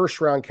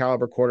first round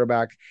caliber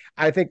quarterback.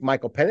 I think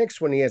Michael Penix,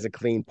 when he has a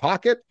clean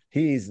pocket,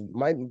 he's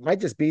might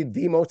just be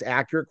the most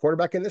accurate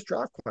quarterback in this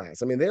draft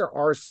class. I mean, there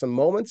are some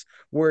moments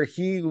where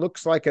he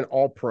looks like an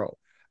all pro.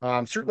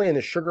 Certainly in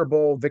the Sugar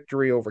Bowl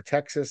victory over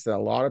Texas that a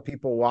lot of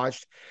people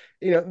watched.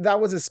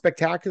 That was as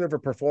spectacular of a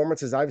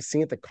performance as I've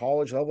seen at the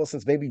college level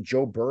since maybe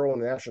Joe Burrow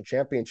in the national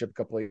championship a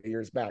couple of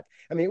years back.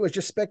 I mean, it was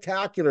just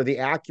spectacular, the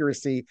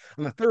accuracy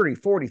on the 30,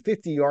 40,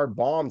 50-yard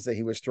bombs that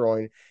he was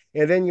throwing.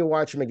 And then you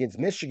watch him against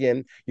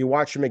Michigan, you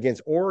watch him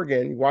against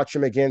Oregon, you watch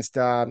him against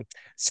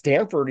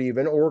Stanford,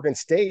 even Oregon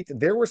State.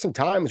 There were some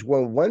times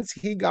when once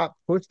he got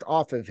pushed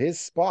off of his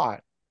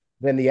spot,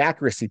 then the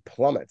accuracy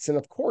plummets. And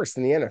of course,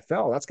 in the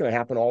NFL, that's going to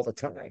happen all the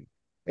time.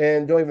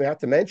 And don't even have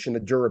to mention the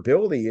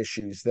durability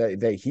issues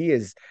that he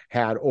has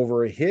had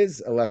over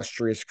his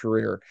illustrious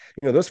career.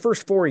 Those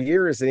first 4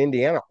 years in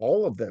Indiana,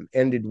 all of them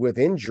ended with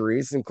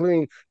injuries,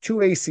 including 2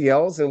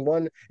 ACLs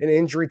and an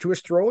injury to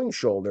his throwing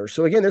shoulder.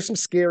 So again, there's some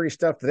scary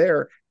stuff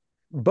there.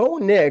 Bo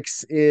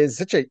Nix is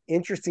such an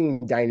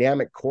interesting,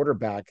 dynamic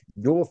quarterback,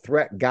 dual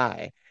threat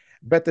guy.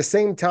 But at the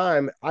same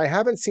time, I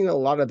haven't seen a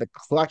lot of the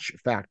clutch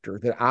factor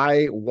that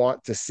I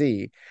want to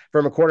see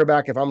from a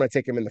quarterback if I'm going to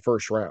take him in the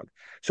first round.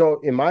 So,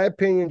 in my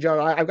opinion, John,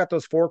 I've got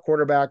those 4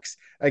 quarterbacks,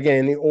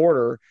 again, in the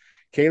order: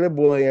 Caleb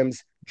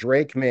Williams,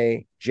 Drake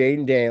May,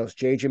 Jaden Daniels,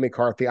 JJ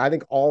McCarthy. I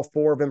think all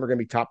 4 of them are going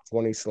to be top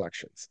 20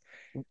 selections.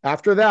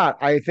 After that,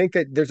 I think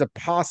that there's a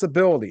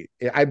possibility.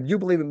 I do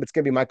believe it's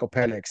going to be Michael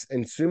Penix,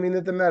 assuming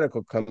that the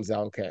medical comes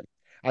out okay.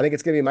 I think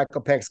it's going to be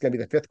Michael Penix, going to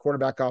be the 5th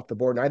quarterback off the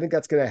board. And I think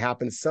that's going to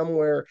happen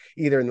somewhere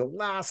either in the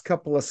last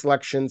couple of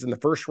selections in the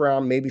first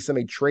round, maybe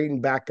somebody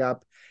trading back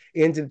up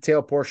into the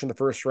tail portion of the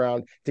first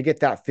round to get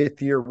that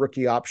 5th-year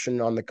rookie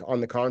option on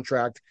the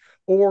contract,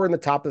 or in the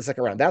top of the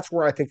second round. That's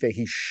where I think that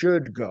he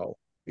should go,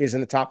 is in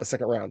the top of the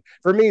second round.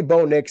 For me,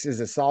 Bo Nix is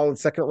a solid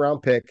second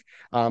round pick.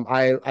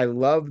 I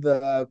love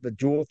the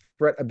dual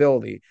threat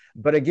ability.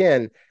 But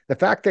again, the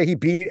fact that he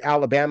beat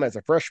Alabama as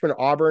a freshman,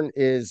 Auburn,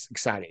 is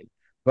exciting.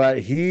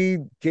 But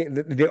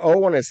the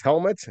O on his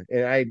helmet,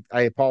 and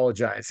I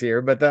apologize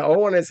here, but the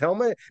O on his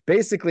helmet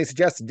basically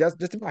suggests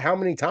just about how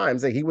many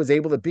times that he was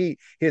able to beat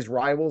his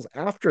rivals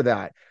after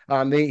that.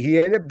 He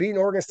ended up beating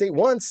Oregon State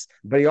once,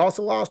 but he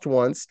also lost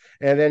once.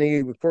 And then he,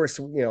 of course,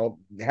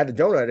 had the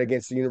donut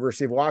against the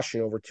University of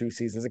Washington over 2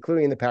 seasons,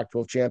 including the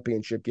Pac-12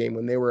 championship game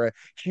when they were a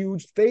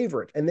huge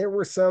favorite. And there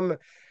were some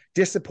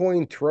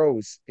disappointing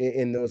throws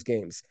in those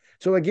games.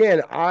 So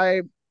again,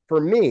 for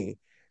me,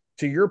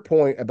 to your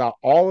point about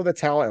all of the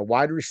talent at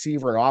wide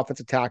receiver and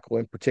offensive tackle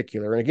in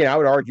particular, and again, I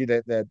would argue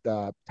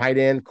that tight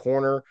end,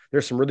 corner,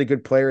 there's some really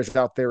good players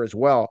out there as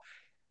well.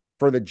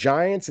 For the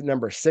Giants at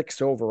number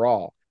 6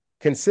 overall,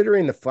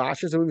 considering the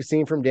flashes that we've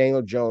seen from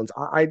Daniel Jones,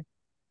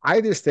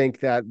 I just think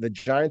that the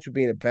Giants would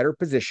be in a better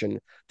position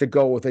to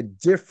go with a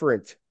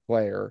different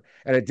player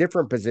at a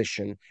different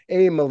position,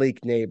 a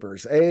Malik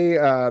Neighbors,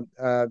 a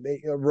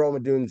Rome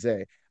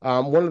Odunze,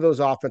 one of those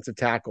offensive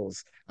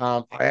tackles.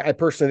 I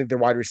personally think the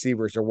wide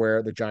receivers are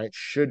where the Giants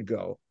should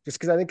go, just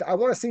because I think I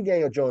want to see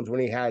Daniel Jones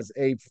when he has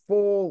a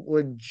full,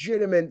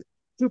 legitimate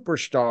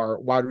superstar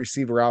wide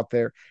receiver out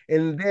there,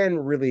 and then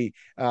really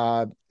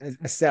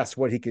assess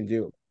what he can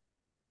do.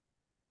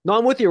 No,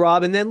 I'm with you,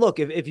 Rob. And then look,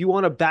 if you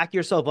want to back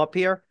yourself up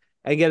here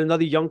and get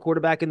another young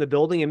quarterback in the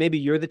building, and maybe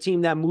you're the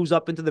team that moves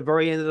up into the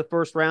very end of the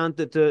first round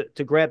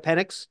to grab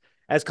Penix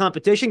as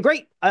competition,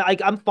 great.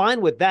 I'm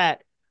fine with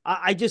that.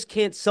 I just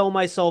can't sell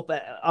myself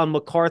on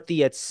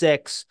McCarthy at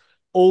 6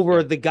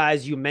 over the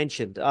guys you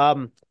mentioned.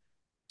 So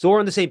we're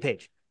on the same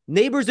page.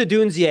 Neighbors to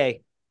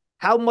Dunzier,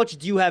 how much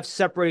do you have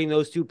separating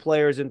those two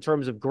players in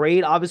terms of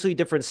grade? Obviously,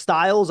 different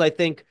styles. I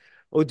think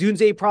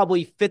Odunze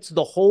probably fits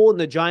the hole in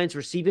the Giants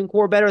receiving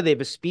core better. They have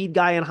a speed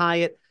guy in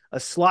Hyatt, a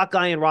slot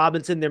guy in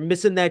Robinson. They're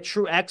missing that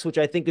true X, which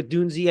I think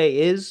Odunze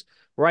is,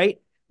 right?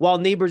 While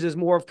Neighbors is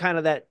more of kind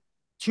of that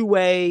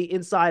two-way,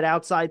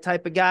 inside-outside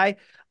type of guy.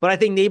 But I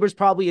think Neighbors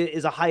probably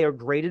is a higher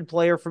graded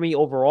player for me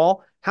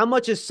overall. How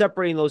much is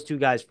separating those two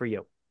guys for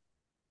you?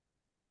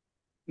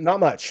 Not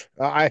much.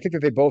 I think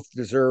that they both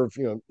deserve,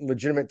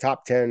 legitimate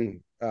top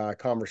 10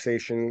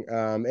 conversation.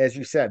 As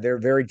you said, they're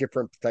very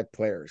different type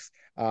players.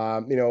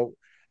 I'm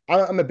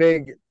a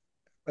big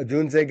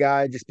Adunze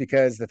guy just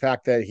because the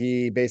fact that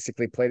he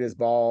basically played his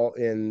ball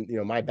in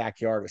my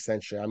backyard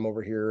essentially. I'm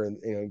over here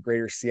in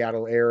greater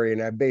Seattle area,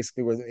 and I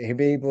basically was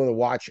able to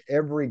watch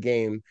every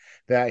game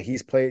that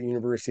he's played at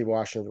University of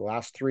Washington the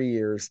last 3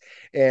 years,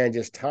 and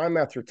just time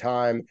after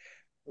time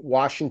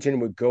Washington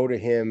would go to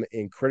him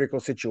in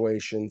critical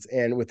situations.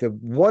 And with the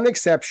one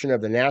exception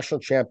of the national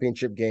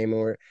championship game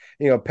where,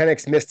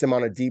 Penix missed him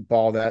on a deep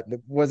ball, that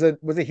was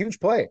a huge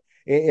play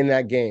in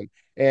that game.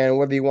 And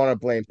whether you want to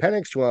blame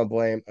Penix, you want to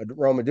blame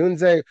Rome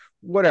Odunze,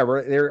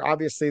 whatever,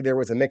 there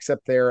was a mix up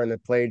there and the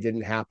play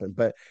didn't happen.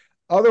 But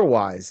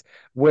otherwise,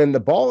 when the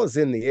ball is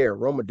in the air,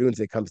 Rome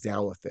Odunze comes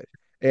down with it.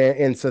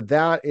 And so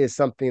that is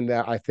something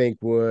that I think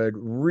would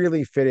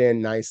really fit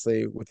in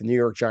nicely with the New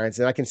York Giants.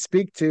 And I can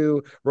speak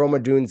to Roma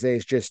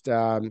Dunze's just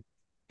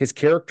his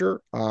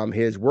character,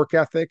 his work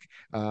ethic,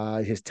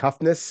 his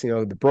toughness.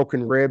 The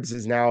broken ribs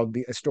is now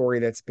a story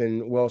that's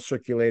been well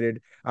circulated.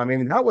 I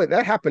mean,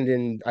 that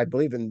happened I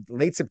believe, in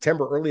late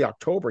September, early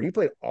October. He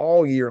played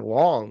all year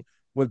long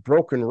with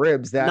broken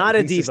ribs that Not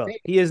a he diva. sustained.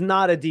 He is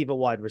not a diva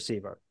wide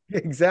receiver.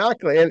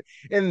 Exactly.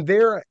 And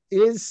there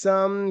is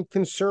some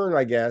concern,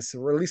 I guess,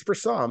 or at least for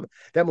some,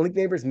 that Malik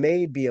Neighbors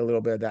may be a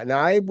little bit of that. Now,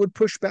 I would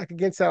push back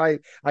against that.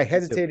 I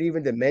hesitate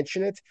even to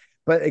mention it.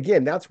 But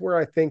again, that's where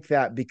I think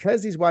that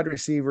because these wide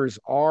receivers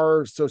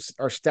are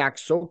stacked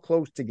so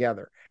close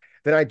together,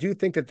 then I do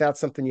think that that's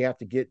something you have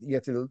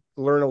to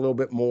learn a little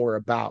bit more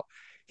about.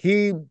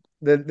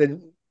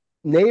 The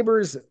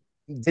Neighbors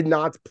did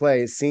not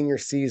play his senior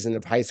season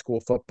of high school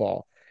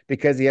football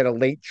because he had a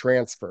late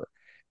transfer.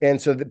 And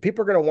so the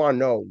people are going to want to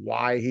know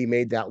why he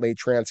made that late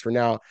transfer.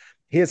 Now,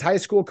 his high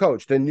school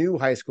coach, the new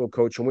high school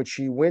coach in which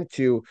he went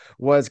to,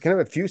 was kind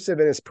of effusive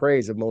in his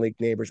praise of Malik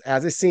Neighbors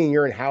as a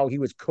senior and how he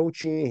was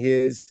coaching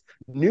his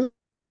new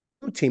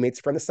teammates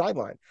from the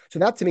sideline. So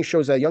that to me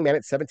shows a young man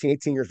at 17,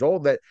 18 years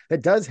old that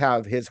does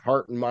have his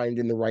heart and mind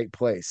in the right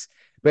place.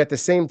 But at the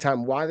same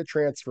time, why the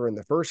transfer in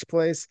the first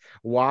place?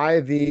 Why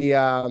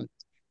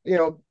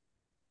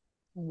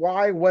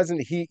why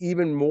wasn't he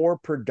even more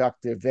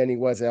productive than he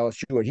was at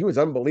LSU? And he was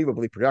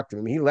unbelievably productive.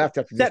 I mean, he left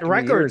after just Set 3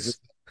 years. records.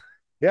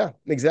 Yeah,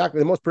 exactly.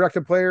 The most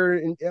productive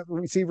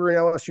receiver in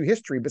LSU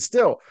history. But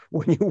still,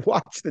 when you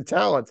watch the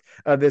talent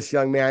of this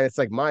young man, it's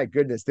like, my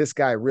goodness, this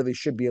guy really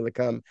should be able to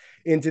come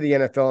into the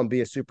NFL and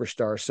be a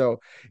superstar. So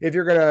if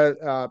you're going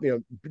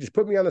to, just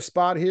put me on the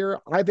spot here,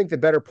 I think the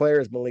better player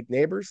is Malik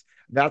Neighbors.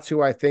 That's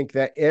who I think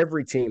that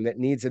every team that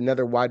needs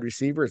another wide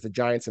receiver, as the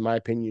Giants, in my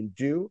opinion,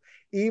 do,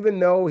 even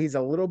though he's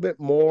a little bit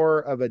more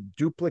of a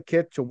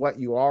duplicate to what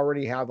you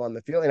already have on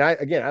the field. And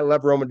I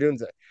love Rome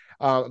Odunze.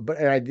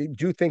 But I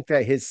do think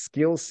that his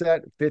skill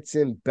set fits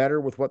in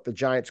better with what the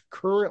Giants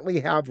currently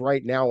have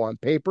right now on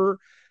paper.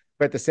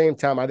 But at the same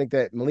time, I think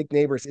that Malik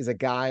Neighbors is a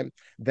guy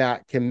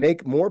that can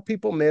make more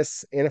people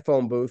miss in a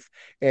phone booth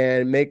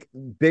and make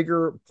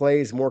bigger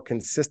plays more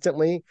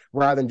consistently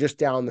rather than just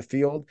down the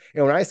field.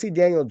 And when I see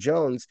Daniel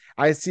Jones,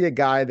 I see a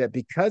guy that,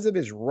 because of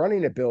his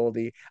running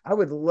ability, I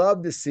would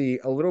love to see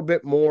a little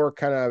bit more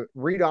kind of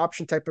read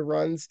option type of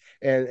runs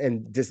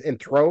and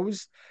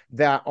throws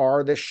that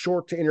are the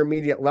short to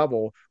intermediate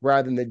level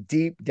rather than the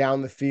deep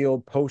down the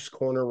field post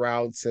corner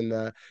routes and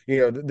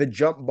the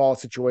jump ball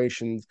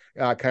situations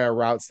kind of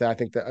routes that I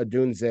think that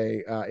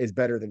Odunze is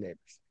better than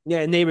Neighbors.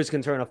 Yeah, Neighbors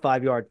can turn a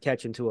 5-yard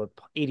catch into a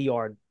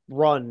 80-yard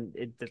run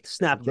at the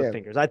snap of the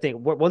fingers. I think,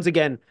 once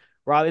again,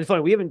 Rob, it's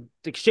funny, we haven't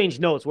exchanged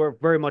notes. We're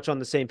very much on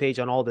the same page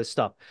on all this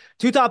stuff.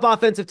 Two top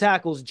offensive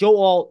tackles, Joe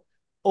Alt,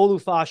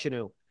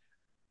 Olufashinu.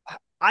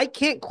 I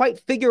can't quite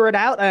figure it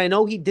out. I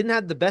know he didn't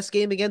have the best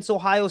game against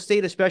Ohio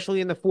State,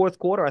 especially in the fourth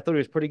quarter. I thought he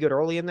was pretty good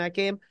early in that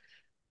game.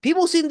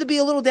 People seem to be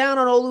a little down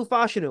on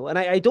Olufashinu, and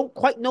I don't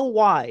quite know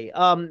why.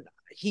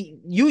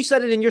 you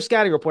said it in your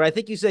scouting report. I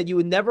think you said you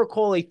would never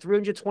call a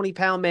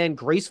 320-pound man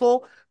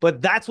graceful,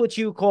 but that's what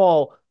you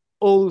call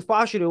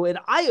Olufashinu. And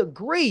I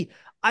agree.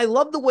 I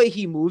love the way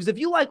he moves. If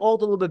you like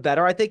Alt a little bit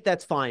better, I think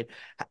that's fine.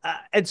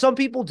 And some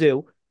people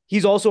do.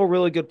 He's also a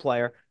really good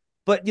player.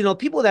 But,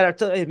 people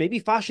that are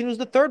maybe Fashinu's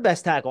the third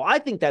best tackle. I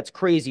think that's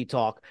crazy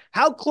talk.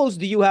 How close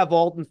do you have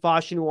Alt and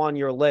Fashinu on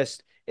your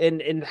list?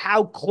 And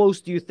how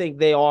close do you think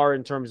they are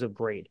in terms of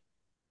grade?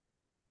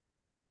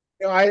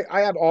 I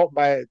have Alt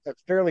by a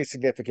fairly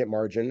significant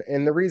margin,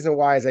 and the reason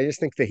why is I just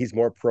think that he's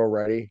more pro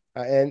ready.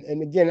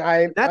 And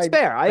again, That's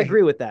fair. I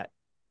agree with that.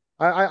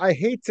 I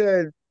hate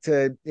to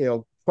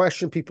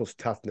question people's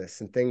toughness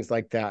and things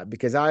like that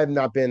because I have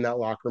not been in that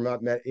locker room,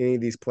 not met any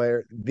of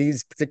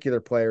these particular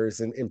players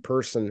in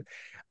person.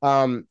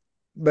 Um,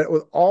 but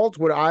with Alt,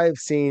 what I've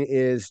seen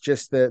is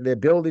just the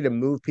ability to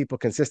move people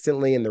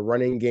consistently in the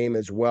running game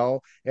as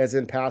well as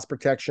in pass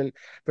protection.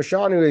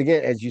 Fashanu,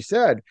 again, as you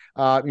said,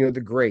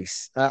 the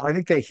grace. I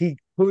think that he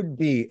could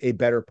be a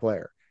better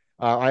player.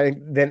 I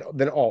think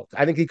than Alt.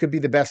 I think he could be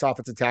the best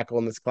offensive tackle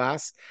in this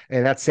class,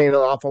 and that's saying an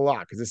awful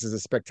lot because this is a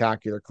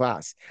spectacular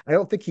class. I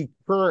don't think he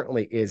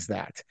currently is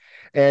that,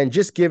 and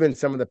just given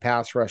some of the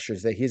pass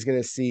rushers that he's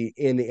going to see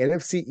in the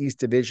NFC East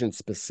division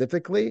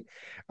specifically,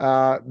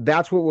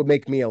 that's what would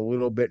make me a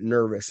little bit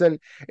nervous. And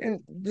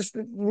just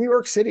New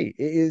York City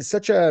is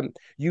such a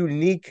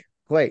unique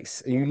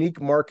place, a unique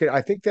market.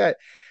 I think that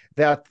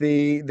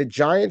the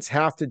Giants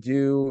have to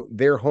do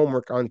their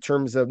homework on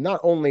terms of not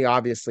only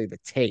obviously the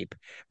tape,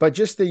 but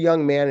just the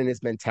young man and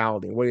his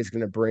mentality and what he's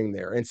going to bring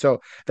there. And so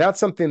that's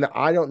something that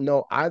I don't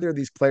know either of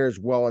these players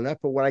well enough.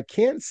 But what I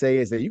can say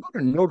is that you go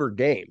to Notre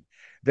Dame,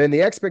 then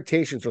the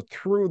expectations are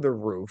through the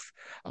roof.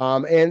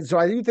 And so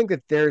I do think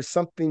that there's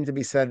something to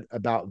be said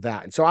about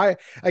that. And so I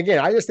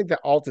just think that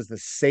Alt is the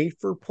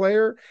safer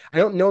player. I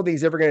don't know that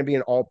he's ever going to be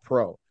an all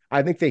pro.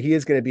 I think that he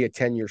is going to be a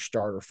 10-year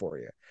starter for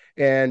you.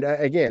 And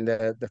again,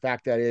 the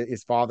fact that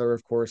his father,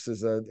 of course,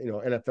 is a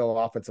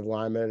NFL offensive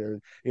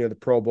lineman, and the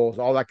Pro Bowls,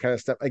 all that kind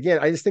of stuff. Again,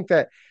 I just think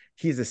that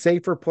he's a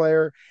safer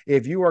player.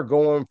 If you are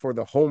going for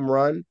the home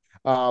run,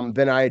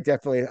 then I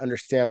definitely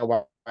understand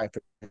why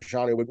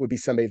Shani would be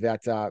somebody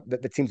that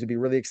the teams would be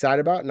really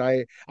excited about.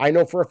 And I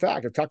know for a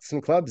fact I've talked to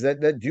some clubs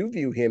that do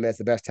view him as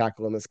the best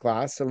tackle in this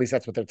class. At least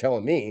that's what they're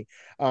telling me.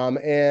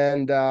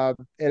 And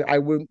I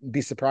wouldn't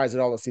be surprised at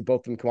all to see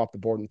both of them come off the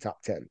board in the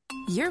top 10.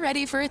 You're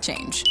ready for a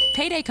change.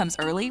 Payday comes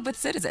early with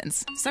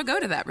Citizens, so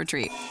go to that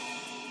retreat.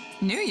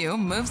 New You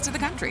moves to the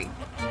country.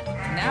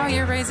 Now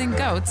you're raising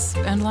goats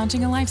and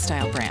launching a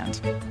lifestyle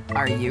brand.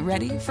 Are you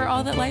ready for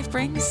all that life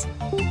brings?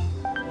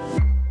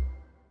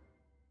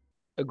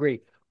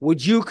 Agree.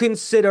 Would you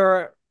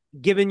consider,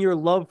 given your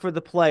love for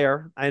the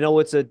player, I know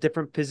it's a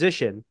different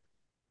position,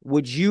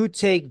 would you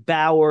take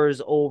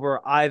Bowers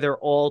over either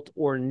Alt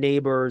or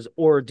Neighbors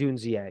or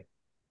Dunzier?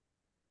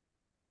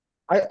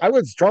 I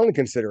would strongly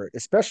consider it,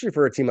 especially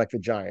for a team like the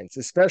Giants,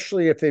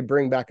 especially if they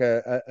bring back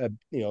a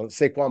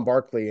Saquon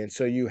Barkley. And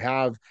so you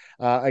have,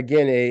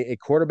 again, a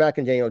quarterback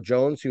in Daniel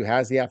Jones who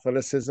has the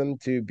athleticism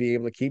to be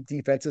able to keep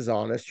defenses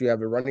honest. You have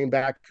a running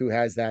back who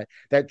has that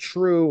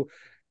true,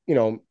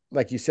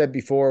 like you said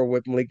before,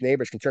 with Malik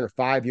Neighbors, can turn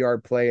a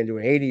 5-yard play into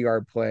an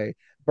 80-yard play.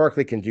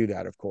 Barkley can do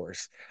that, of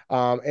course.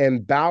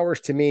 And Bowers,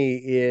 to me,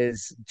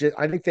 is just,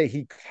 I think that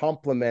he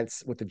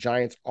complements what the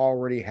Giants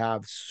already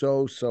have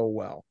so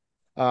well.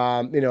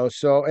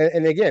 So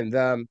and again,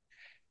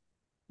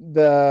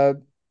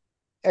 the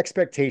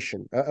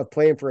expectation of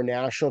playing for a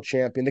national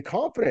champion, the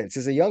confidence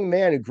as a young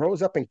man who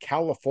grows up in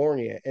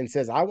California and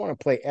says, I want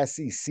to play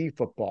SEC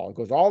football,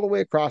 goes all the way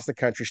across the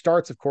country,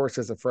 starts, of course,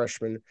 as a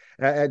freshman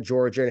at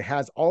Georgia and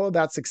has all of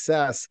that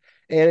success.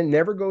 And it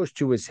never goes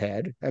to his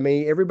head. I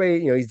mean, everybody,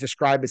 he's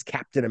described as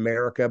Captain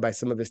America by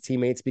some of his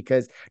teammates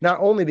because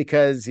not only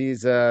because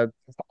he's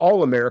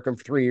All-American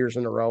for 3 years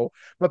in a row,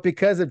 but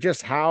because of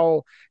just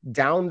how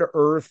down to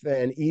earth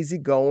and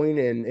easygoing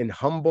and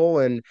humble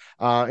and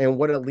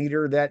what a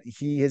leader that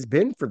he has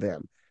been for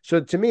them.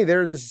 So to me,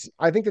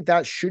 I think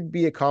that should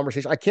be a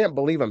conversation. I can't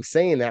believe I'm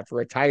saying that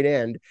for a tight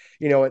end,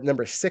 at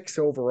number 6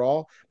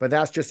 overall, but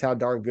that's just how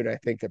darn good I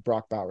think that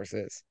Brock Bowers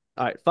is.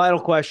 All right, final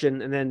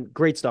question, and then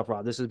great stuff,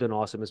 Rob. This has been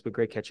awesome. It's been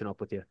great catching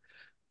up with you.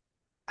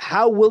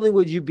 How willing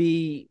would you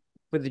be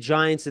for the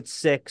Giants at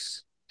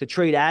 6 to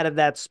trade out of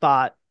that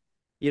spot,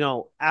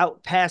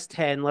 out past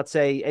 10, let's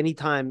say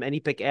anytime,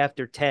 any pick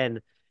after 10,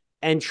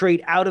 and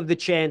trade out of the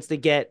chance to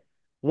get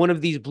one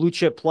of these blue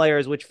chip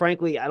players, which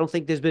frankly, I don't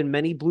think there's been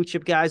many blue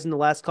chip guys in the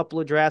last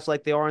couple of drafts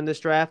like they are in this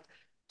draft.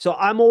 So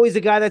I'm always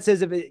a guy that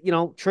says, if it,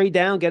 trade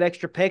down, get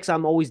extra picks,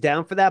 I'm always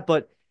down for that.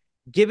 But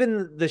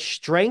given the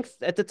strength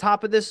at the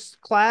top of this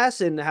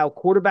class and how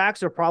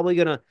quarterbacks are probably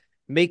going to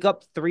make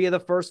up 3 of the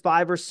first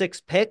 5 or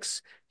 6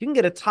 picks, you can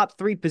get a top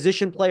 3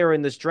 position player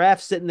in this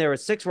draft sitting there at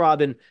 6,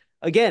 Robin.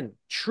 Again,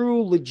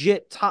 true,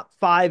 legit top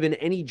 5 in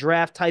any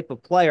draft type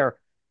of player.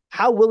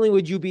 How willing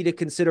would you be to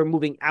consider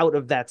moving out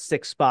of that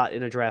 6th spot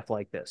in a draft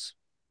like this?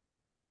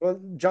 Well,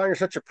 John, you're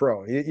such a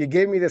pro. You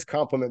gave me this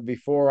compliment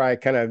before I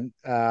kind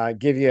of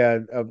give you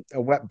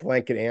a wet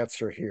blanket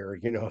answer here,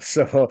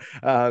 So,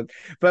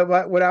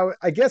 but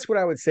I guess what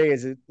I would say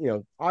is,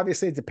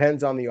 obviously it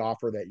depends on the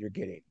offer that you're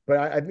getting. But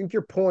I think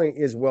your point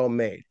is well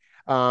made.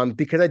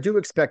 Because I do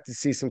expect to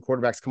see some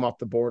quarterbacks come off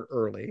the board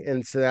early.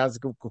 And so that's,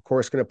 of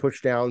course, going to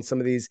push down some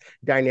of these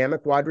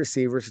dynamic wide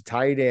receivers,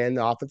 tight end,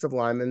 the offensive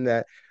linemen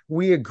that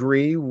we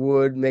agree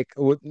would make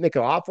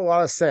an awful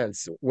lot of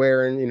sense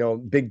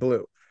wearing, big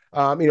blue.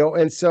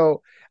 And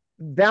so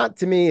that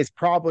to me is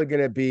probably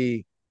going to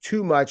be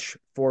too much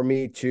for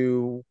me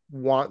to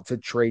want to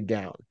trade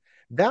down.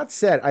 That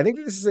said, I think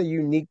this is a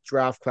unique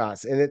draft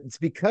class, and it's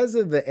because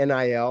of the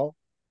NIL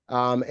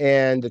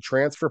and the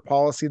transfer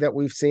policy that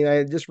we've seen.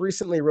 I just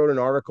recently wrote an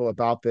article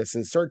about this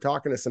and started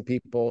talking to some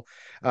people,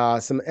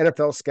 some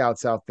NFL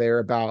scouts out there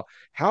about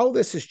how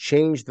this has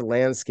changed the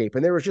landscape.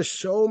 And there was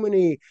just so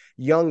many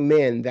young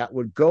men that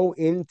would go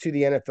into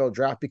the NFL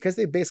draft because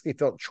they basically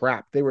felt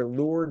trapped. They were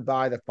lured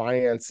by the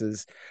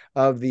finances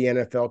of the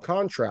NFL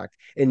contract.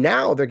 And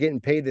now they're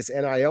getting paid this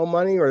NIL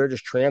money, or they're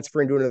just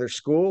transferring to another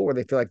school where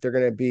they feel like they're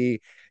going to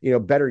be,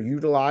 better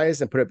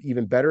utilized and put up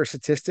even better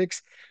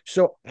statistics.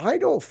 So I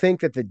don't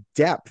think that the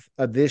depth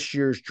of this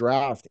year's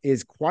draft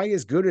is quite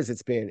as good as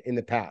it's been in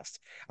the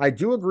past. I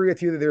do agree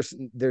with you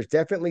that there's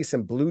definitely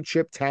some blue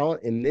chip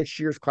talent in this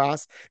year's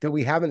class that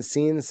we haven't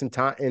seen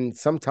in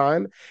some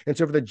time. And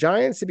so for the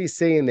Giants to be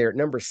sitting there at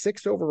number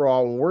 6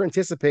 overall, and we're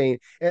anticipating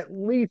at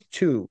least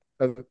two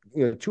of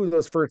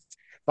those first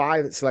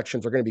 5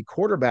 selections are going to be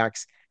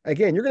quarterbacks.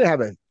 Again, you're going to have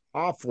an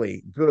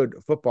awfully good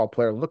football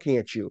player looking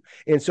at you.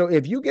 And so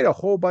if you get a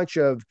whole bunch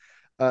of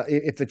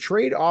if the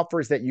trade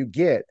offers that you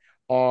get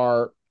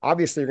are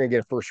obviously you're going to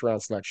get a first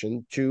round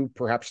selection, 2,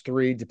 perhaps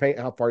 3, depending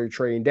on how far you're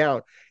trading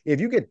down. If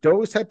you get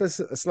those type of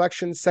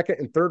selections, second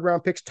and third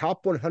round picks,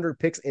 top 100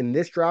 picks in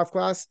this draft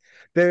class,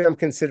 then I'm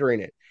considering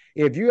it.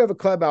 If you have a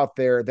club out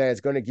there that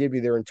is going to give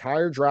you their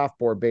entire draft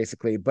board,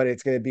 basically, but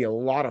it's going to be a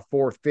lot of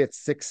 4th, 5th,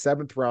 6th,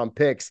 7th round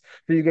picks,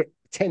 so you get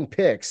 10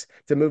 picks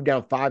to move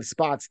down 5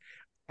 spots,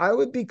 I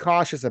would be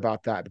cautious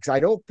about that because I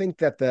don't think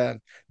that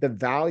the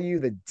value,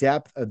 the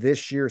depth of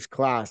this year's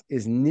class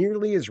is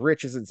nearly as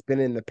rich as it's been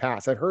in the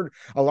past. I've heard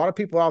a lot of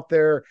people out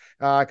there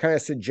kind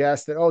of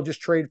suggest that, oh,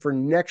 just trade for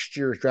next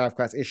year's draft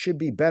class. It should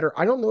be better.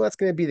 I don't know that's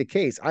going to be the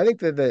case. I think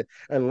that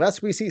unless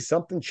we see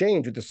something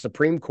change with the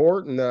Supreme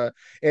Court and the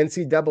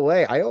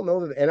NCAA, I don't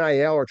know that the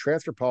NIL or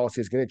transfer policy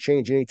is going to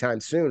change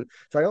anytime soon.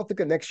 So I don't think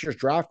that next year's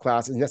draft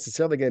class is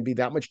necessarily going to be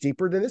that much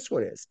deeper than this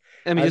one is.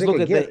 I mean, I just think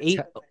look at again,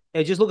 the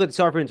 8. Just look at,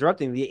 sorry for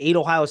interrupting, the 8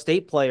 Ohio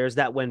State players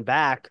that went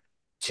back,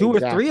 2 or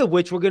 3 of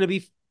which were going to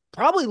be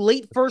probably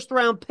late first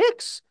round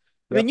picks.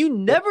 I mean, you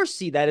never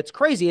see that. It's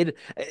crazy. And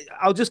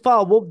I'll just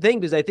follow one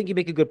thing because I think you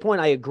make a good point.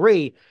 I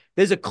agree.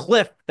 There's a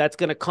cliff that's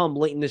going to come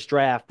late in this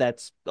draft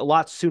that's a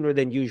lot sooner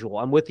than usual.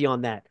 I'm with you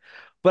on that.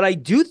 But I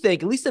do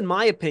think, at least in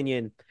my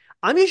opinion,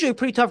 I'm usually a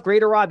pretty tough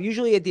grader, Rob.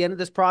 Usually at the end of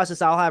this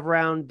process, I'll have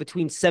around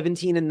between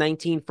 17 and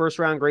 19 first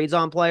round grades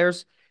on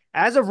players.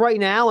 As of right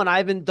now, and I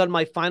haven't done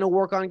my final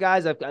work on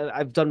guys,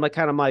 I've done my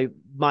kind of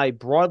my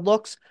broad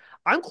looks.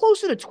 I'm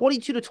closer to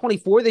 22 to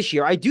 24 this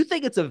year. I do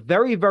think it's a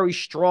very, very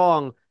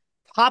strong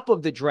top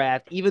of the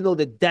draft, even though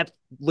the depth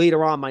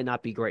later on might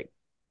not be great.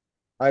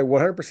 I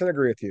 100%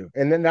 agree with you.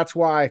 And then that's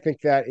why I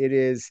think that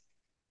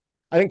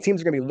I think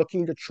teams are going to be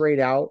looking to trade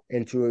out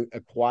and to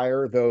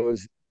acquire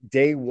those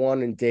day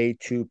 1 and day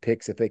 2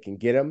 picks if they can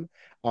get them.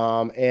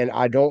 And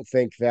I don't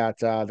think that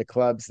the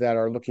clubs that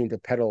are looking to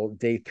peddle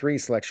day 3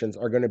 selections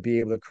are going to be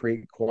able to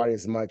create quite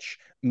as much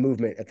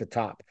movement at the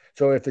top.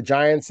 So if the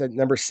Giants at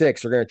number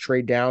 6 are going to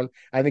trade down,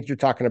 I think you're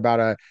talking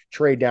about a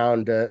trade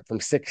down from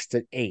 6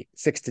 to 8,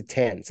 6 to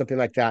 10, something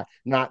like that,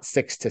 not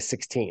 6 to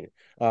 16.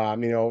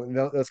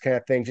 Those kind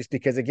of things, just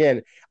because,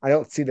 again, I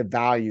don't see the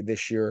value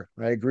this year.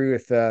 I agree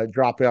with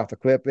dropping off the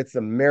cliff. It's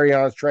the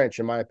Mariana's Trench,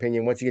 in my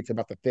opinion, once you get to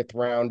about the 5th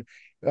round,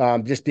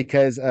 just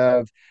because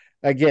of,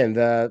 again,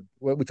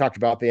 what we talked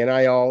about, the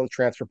NIL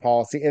transfer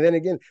policy. And then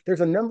again, there's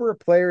a number of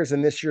players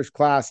in this year's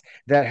class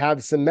that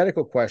have some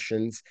medical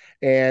questions.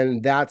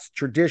 And that's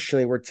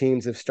traditionally where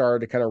teams have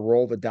started to kind of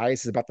roll the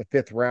dice, is about the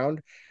 5th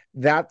round.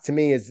 That to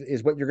me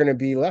is what you're going to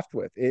be left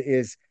with,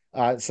 is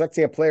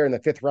selecting a player in the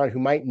 5th round who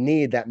might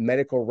need that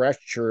medical rest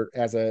shirt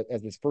as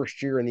his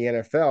first year in the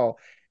NFL.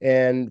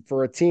 And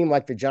for a team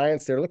like the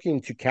Giants, they're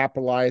looking to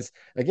capitalize.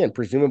 Again,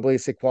 presumably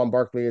Saquon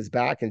Barkley is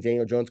back and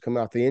Daniel Jones coming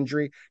off the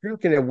injury. You're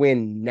looking to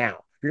win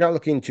now. You're not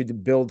looking to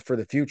build for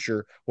the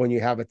future when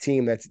you have a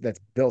team that's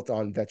built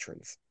on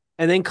veterans.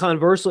 And then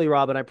conversely,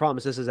 Robin, I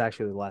promise this is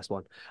actually the last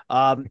one.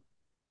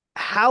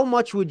 How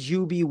much would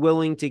you be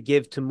willing to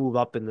give to move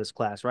up in this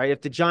class, right?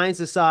 If the Giants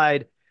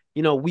decide,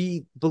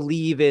 we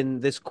believe in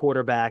this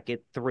quarterback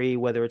at 3,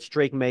 whether it's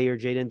Drake May or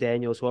Jaden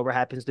Daniels, whoever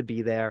happens to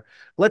be there.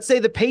 Let's say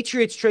the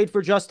Patriots trade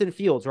for Justin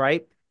Fields,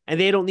 right? And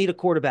they don't need a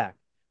quarterback,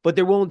 but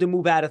they're willing to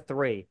move out of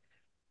 3.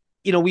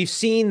 We've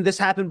seen this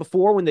happen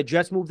before when the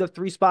Jets moved up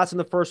 3 spots in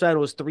the first round. It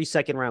was 3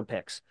 second-round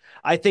picks.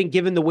 I think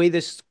given the way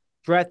this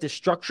draft is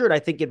structured, I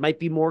think it might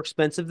be more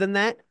expensive than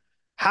that.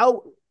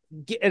 How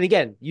and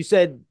again, you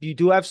said you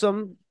do have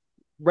some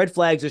red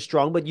flags are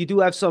strong, but you do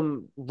have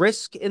some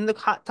risk in the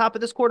top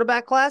of this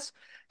quarterback class.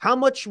 How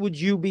much would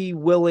you be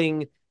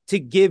willing to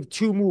give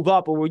to move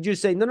up, or would you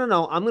say,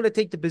 no, I'm going to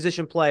take the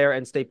position player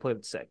and stay put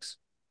at 6?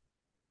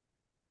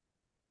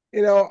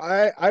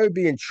 I would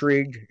be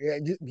intrigued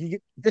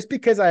just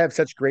because I have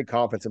such great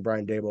confidence in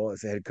Brian Dable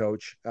as a head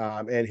coach,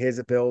 and his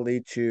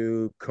ability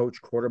to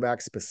coach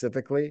quarterbacks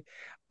specifically.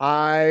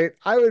 I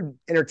would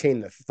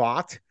entertain the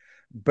thought,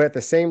 but at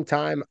the same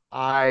time,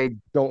 I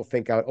don't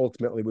think I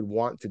ultimately would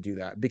want to do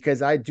that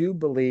because I do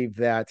believe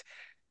that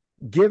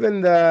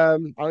given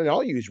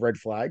I'll use red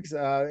flags.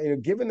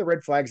 Given the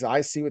red flags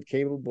I see with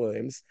Caleb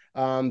Williams,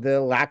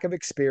 the lack of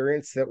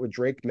experience that with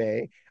Drake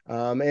May,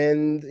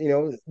 and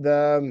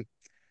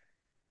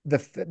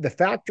the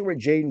factor with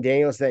Jaden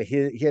Daniels that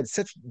he had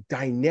such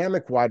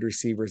dynamic wide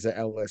receivers at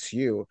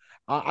LSU.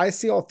 I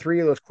see all three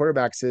of those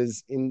quarterbacks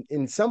as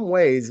in some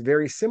ways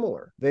very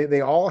similar.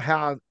 They all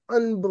have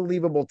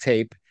unbelievable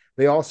tape.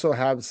 They also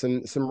have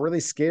some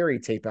really scary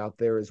tape out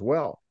there as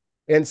well.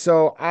 And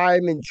so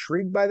I'm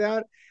intrigued by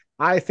that.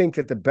 I think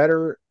that the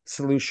better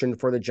solution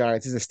for the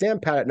Giants is to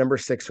stand pat at number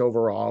 6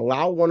 overall.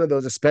 Allow one of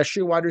those,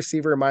 especially a wide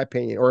receiver, in my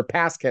opinion, or a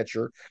pass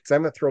catcher, because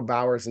I'm going to throw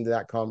Bowers into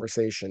that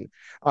conversation.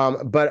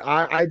 But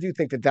I do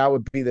think that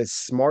would be the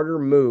smarter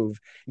move,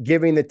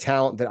 giving the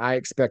talent that I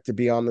expect to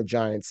be on the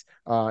Giants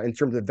in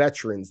terms of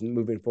veterans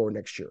moving forward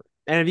next year.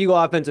 And if you go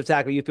offensive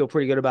tackle, you feel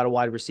pretty good about a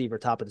wide receiver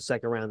top of the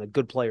second round. A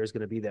good player is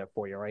going to be there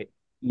for you, right?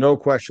 No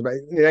question. But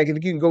I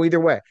think you can go either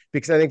way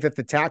because I think that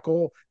the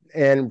tackle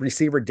and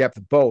receiver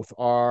depth both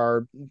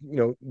are,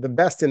 the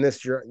best in this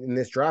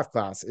draft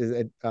class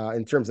is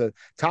in terms of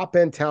top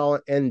end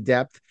talent and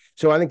depth.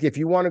 So I think if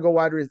you want to go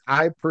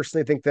I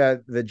personally think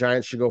that the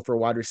Giants should go for a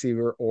wide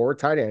receiver or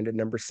tight end at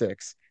number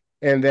 6,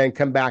 and then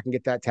come back and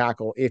get that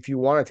tackle if you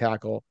want to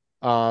tackle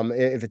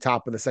at the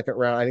top of the second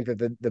round. I think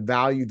that the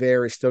value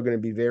there is still going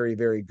to be very,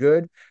 very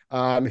good.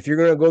 If you're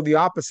going to go the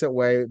opposite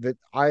way, that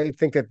I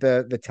think that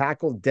the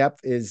tackle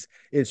depth is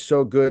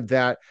so good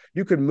that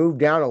you could move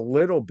down a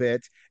little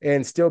bit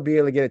and still be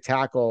able to get a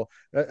tackle,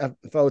 a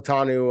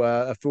Fautanu,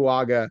 a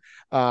Fuaga,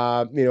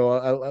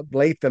 a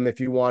Latham if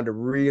you want to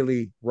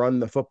really run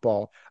the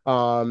football.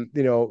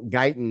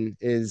 Guyton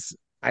is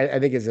I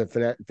think is a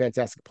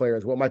fantastic player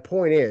as well. My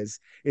point is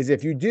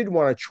if you did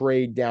want to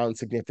trade down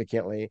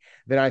significantly,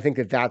 then I think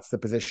that that's the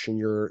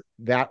position or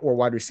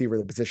wide receiver,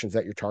 the positions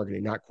that you're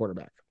targeting, not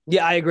quarterback.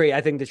 Yeah, I agree. I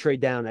think the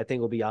trade down, I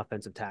think will be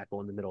offensive tackle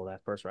in the middle of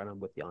that first round.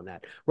 I'm with you on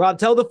that. Rob,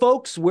 tell the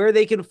folks where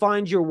they can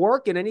find your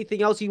work and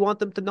anything else you want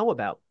them to know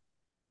about.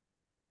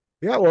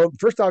 Yeah, well,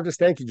 first off, just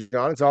thank you,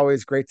 John. It's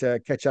always great to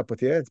catch up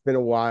with you. It's been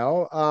a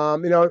while.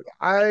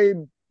 I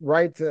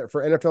write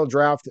for NFL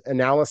draft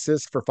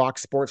analysis for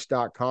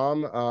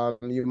foxsports.com.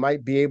 You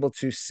might be able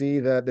to see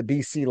the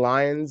BC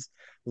Lions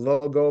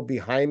logo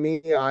behind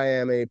me. I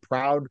am a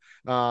proud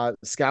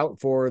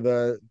scout for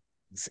the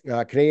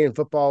Canadian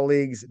Football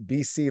League's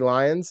BC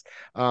Lions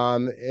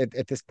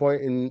at this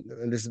point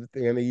this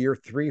is year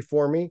 3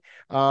 for me.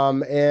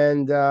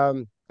 And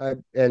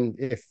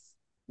if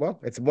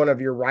it's one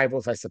of your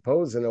rivals, I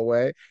suppose, in a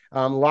way.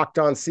 Locked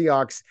On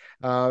Seahawks,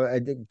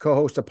 I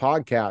co-host a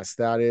podcast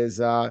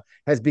that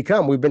has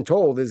become, we've been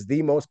told, is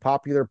the most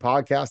popular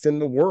podcast in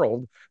the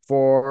world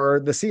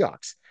for the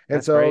Seahawks. And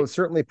That's so great.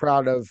 Certainly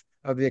proud of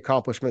the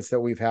accomplishments that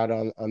we've had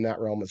on that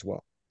realm as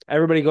well.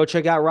 Everybody go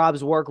check out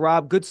Rob's work.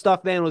 Rob, good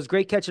stuff, man. It was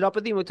great catching up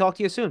with you. We'll talk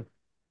to you soon.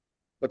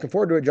 Looking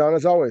forward to it, John,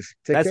 as always.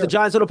 That's care. The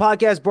Giants Huddle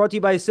Podcast, brought to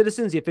you by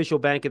Citizens, the official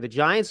bank of the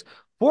Giants.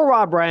 For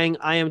Rob Rang,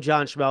 I am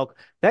John Schmelk.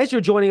 Thanks for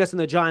joining us in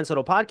the Giants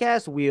Huddle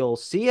Podcast. We'll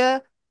see you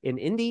in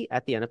Indy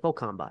at the NFL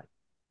Combine.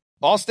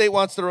 Allstate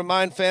wants to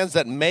remind fans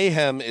that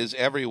mayhem is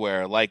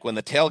everywhere, like when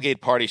the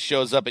tailgate party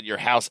shows up at your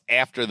house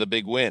after the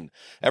big win.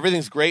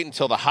 Everything's great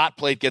until the hot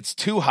plate gets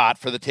too hot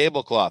for the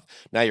tablecloth.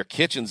 Now your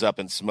kitchen's up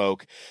in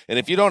smoke. And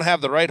if you don't have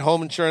the right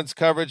home insurance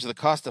coverage, the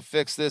cost to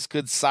fix this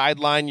could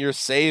sideline your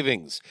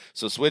savings.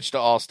 So switch to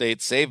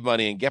Allstate, save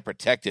money, and get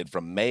protected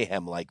from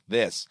mayhem like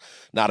this.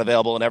 Not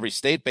available in every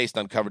state based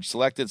on coverage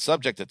selected,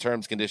 subject to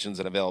terms, conditions,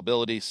 and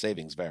availability.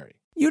 Savings vary.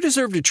 You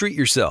deserve to treat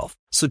yourself,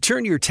 so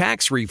turn your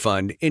tax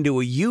refund into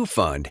a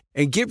U-Fund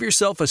and give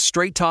yourself a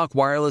Straight Talk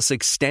Wireless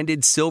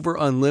Extended Silver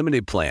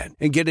Unlimited plan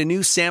and get a new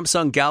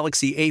Samsung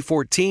Galaxy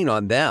A14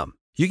 on them.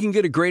 You can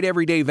get a great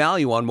everyday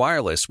value on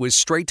wireless with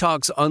Straight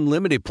Talk's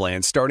Unlimited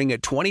plan starting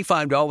at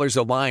 $25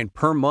 a line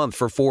per month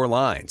for 4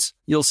 lines.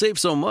 You'll save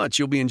so much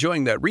you'll be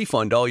enjoying that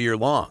refund all year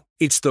long.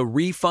 It's the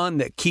refund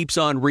that keeps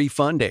on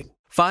refunding.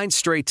 Find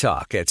Straight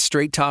Talk at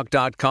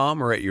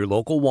straighttalk.com or at your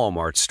local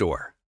Walmart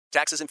store.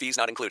 Taxes and fees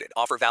not included.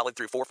 Offer valid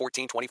through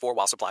 4/14/24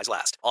 while supplies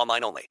last.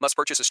 Online only. Must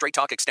purchase a Straight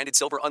Talk Extended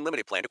Silver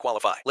Unlimited plan to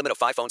qualify. Limit of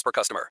 5 phones per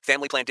customer.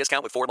 Family plan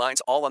discount with 4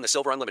 lines, all on the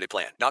Silver Unlimited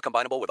plan. Not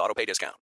combinable with autopay discount.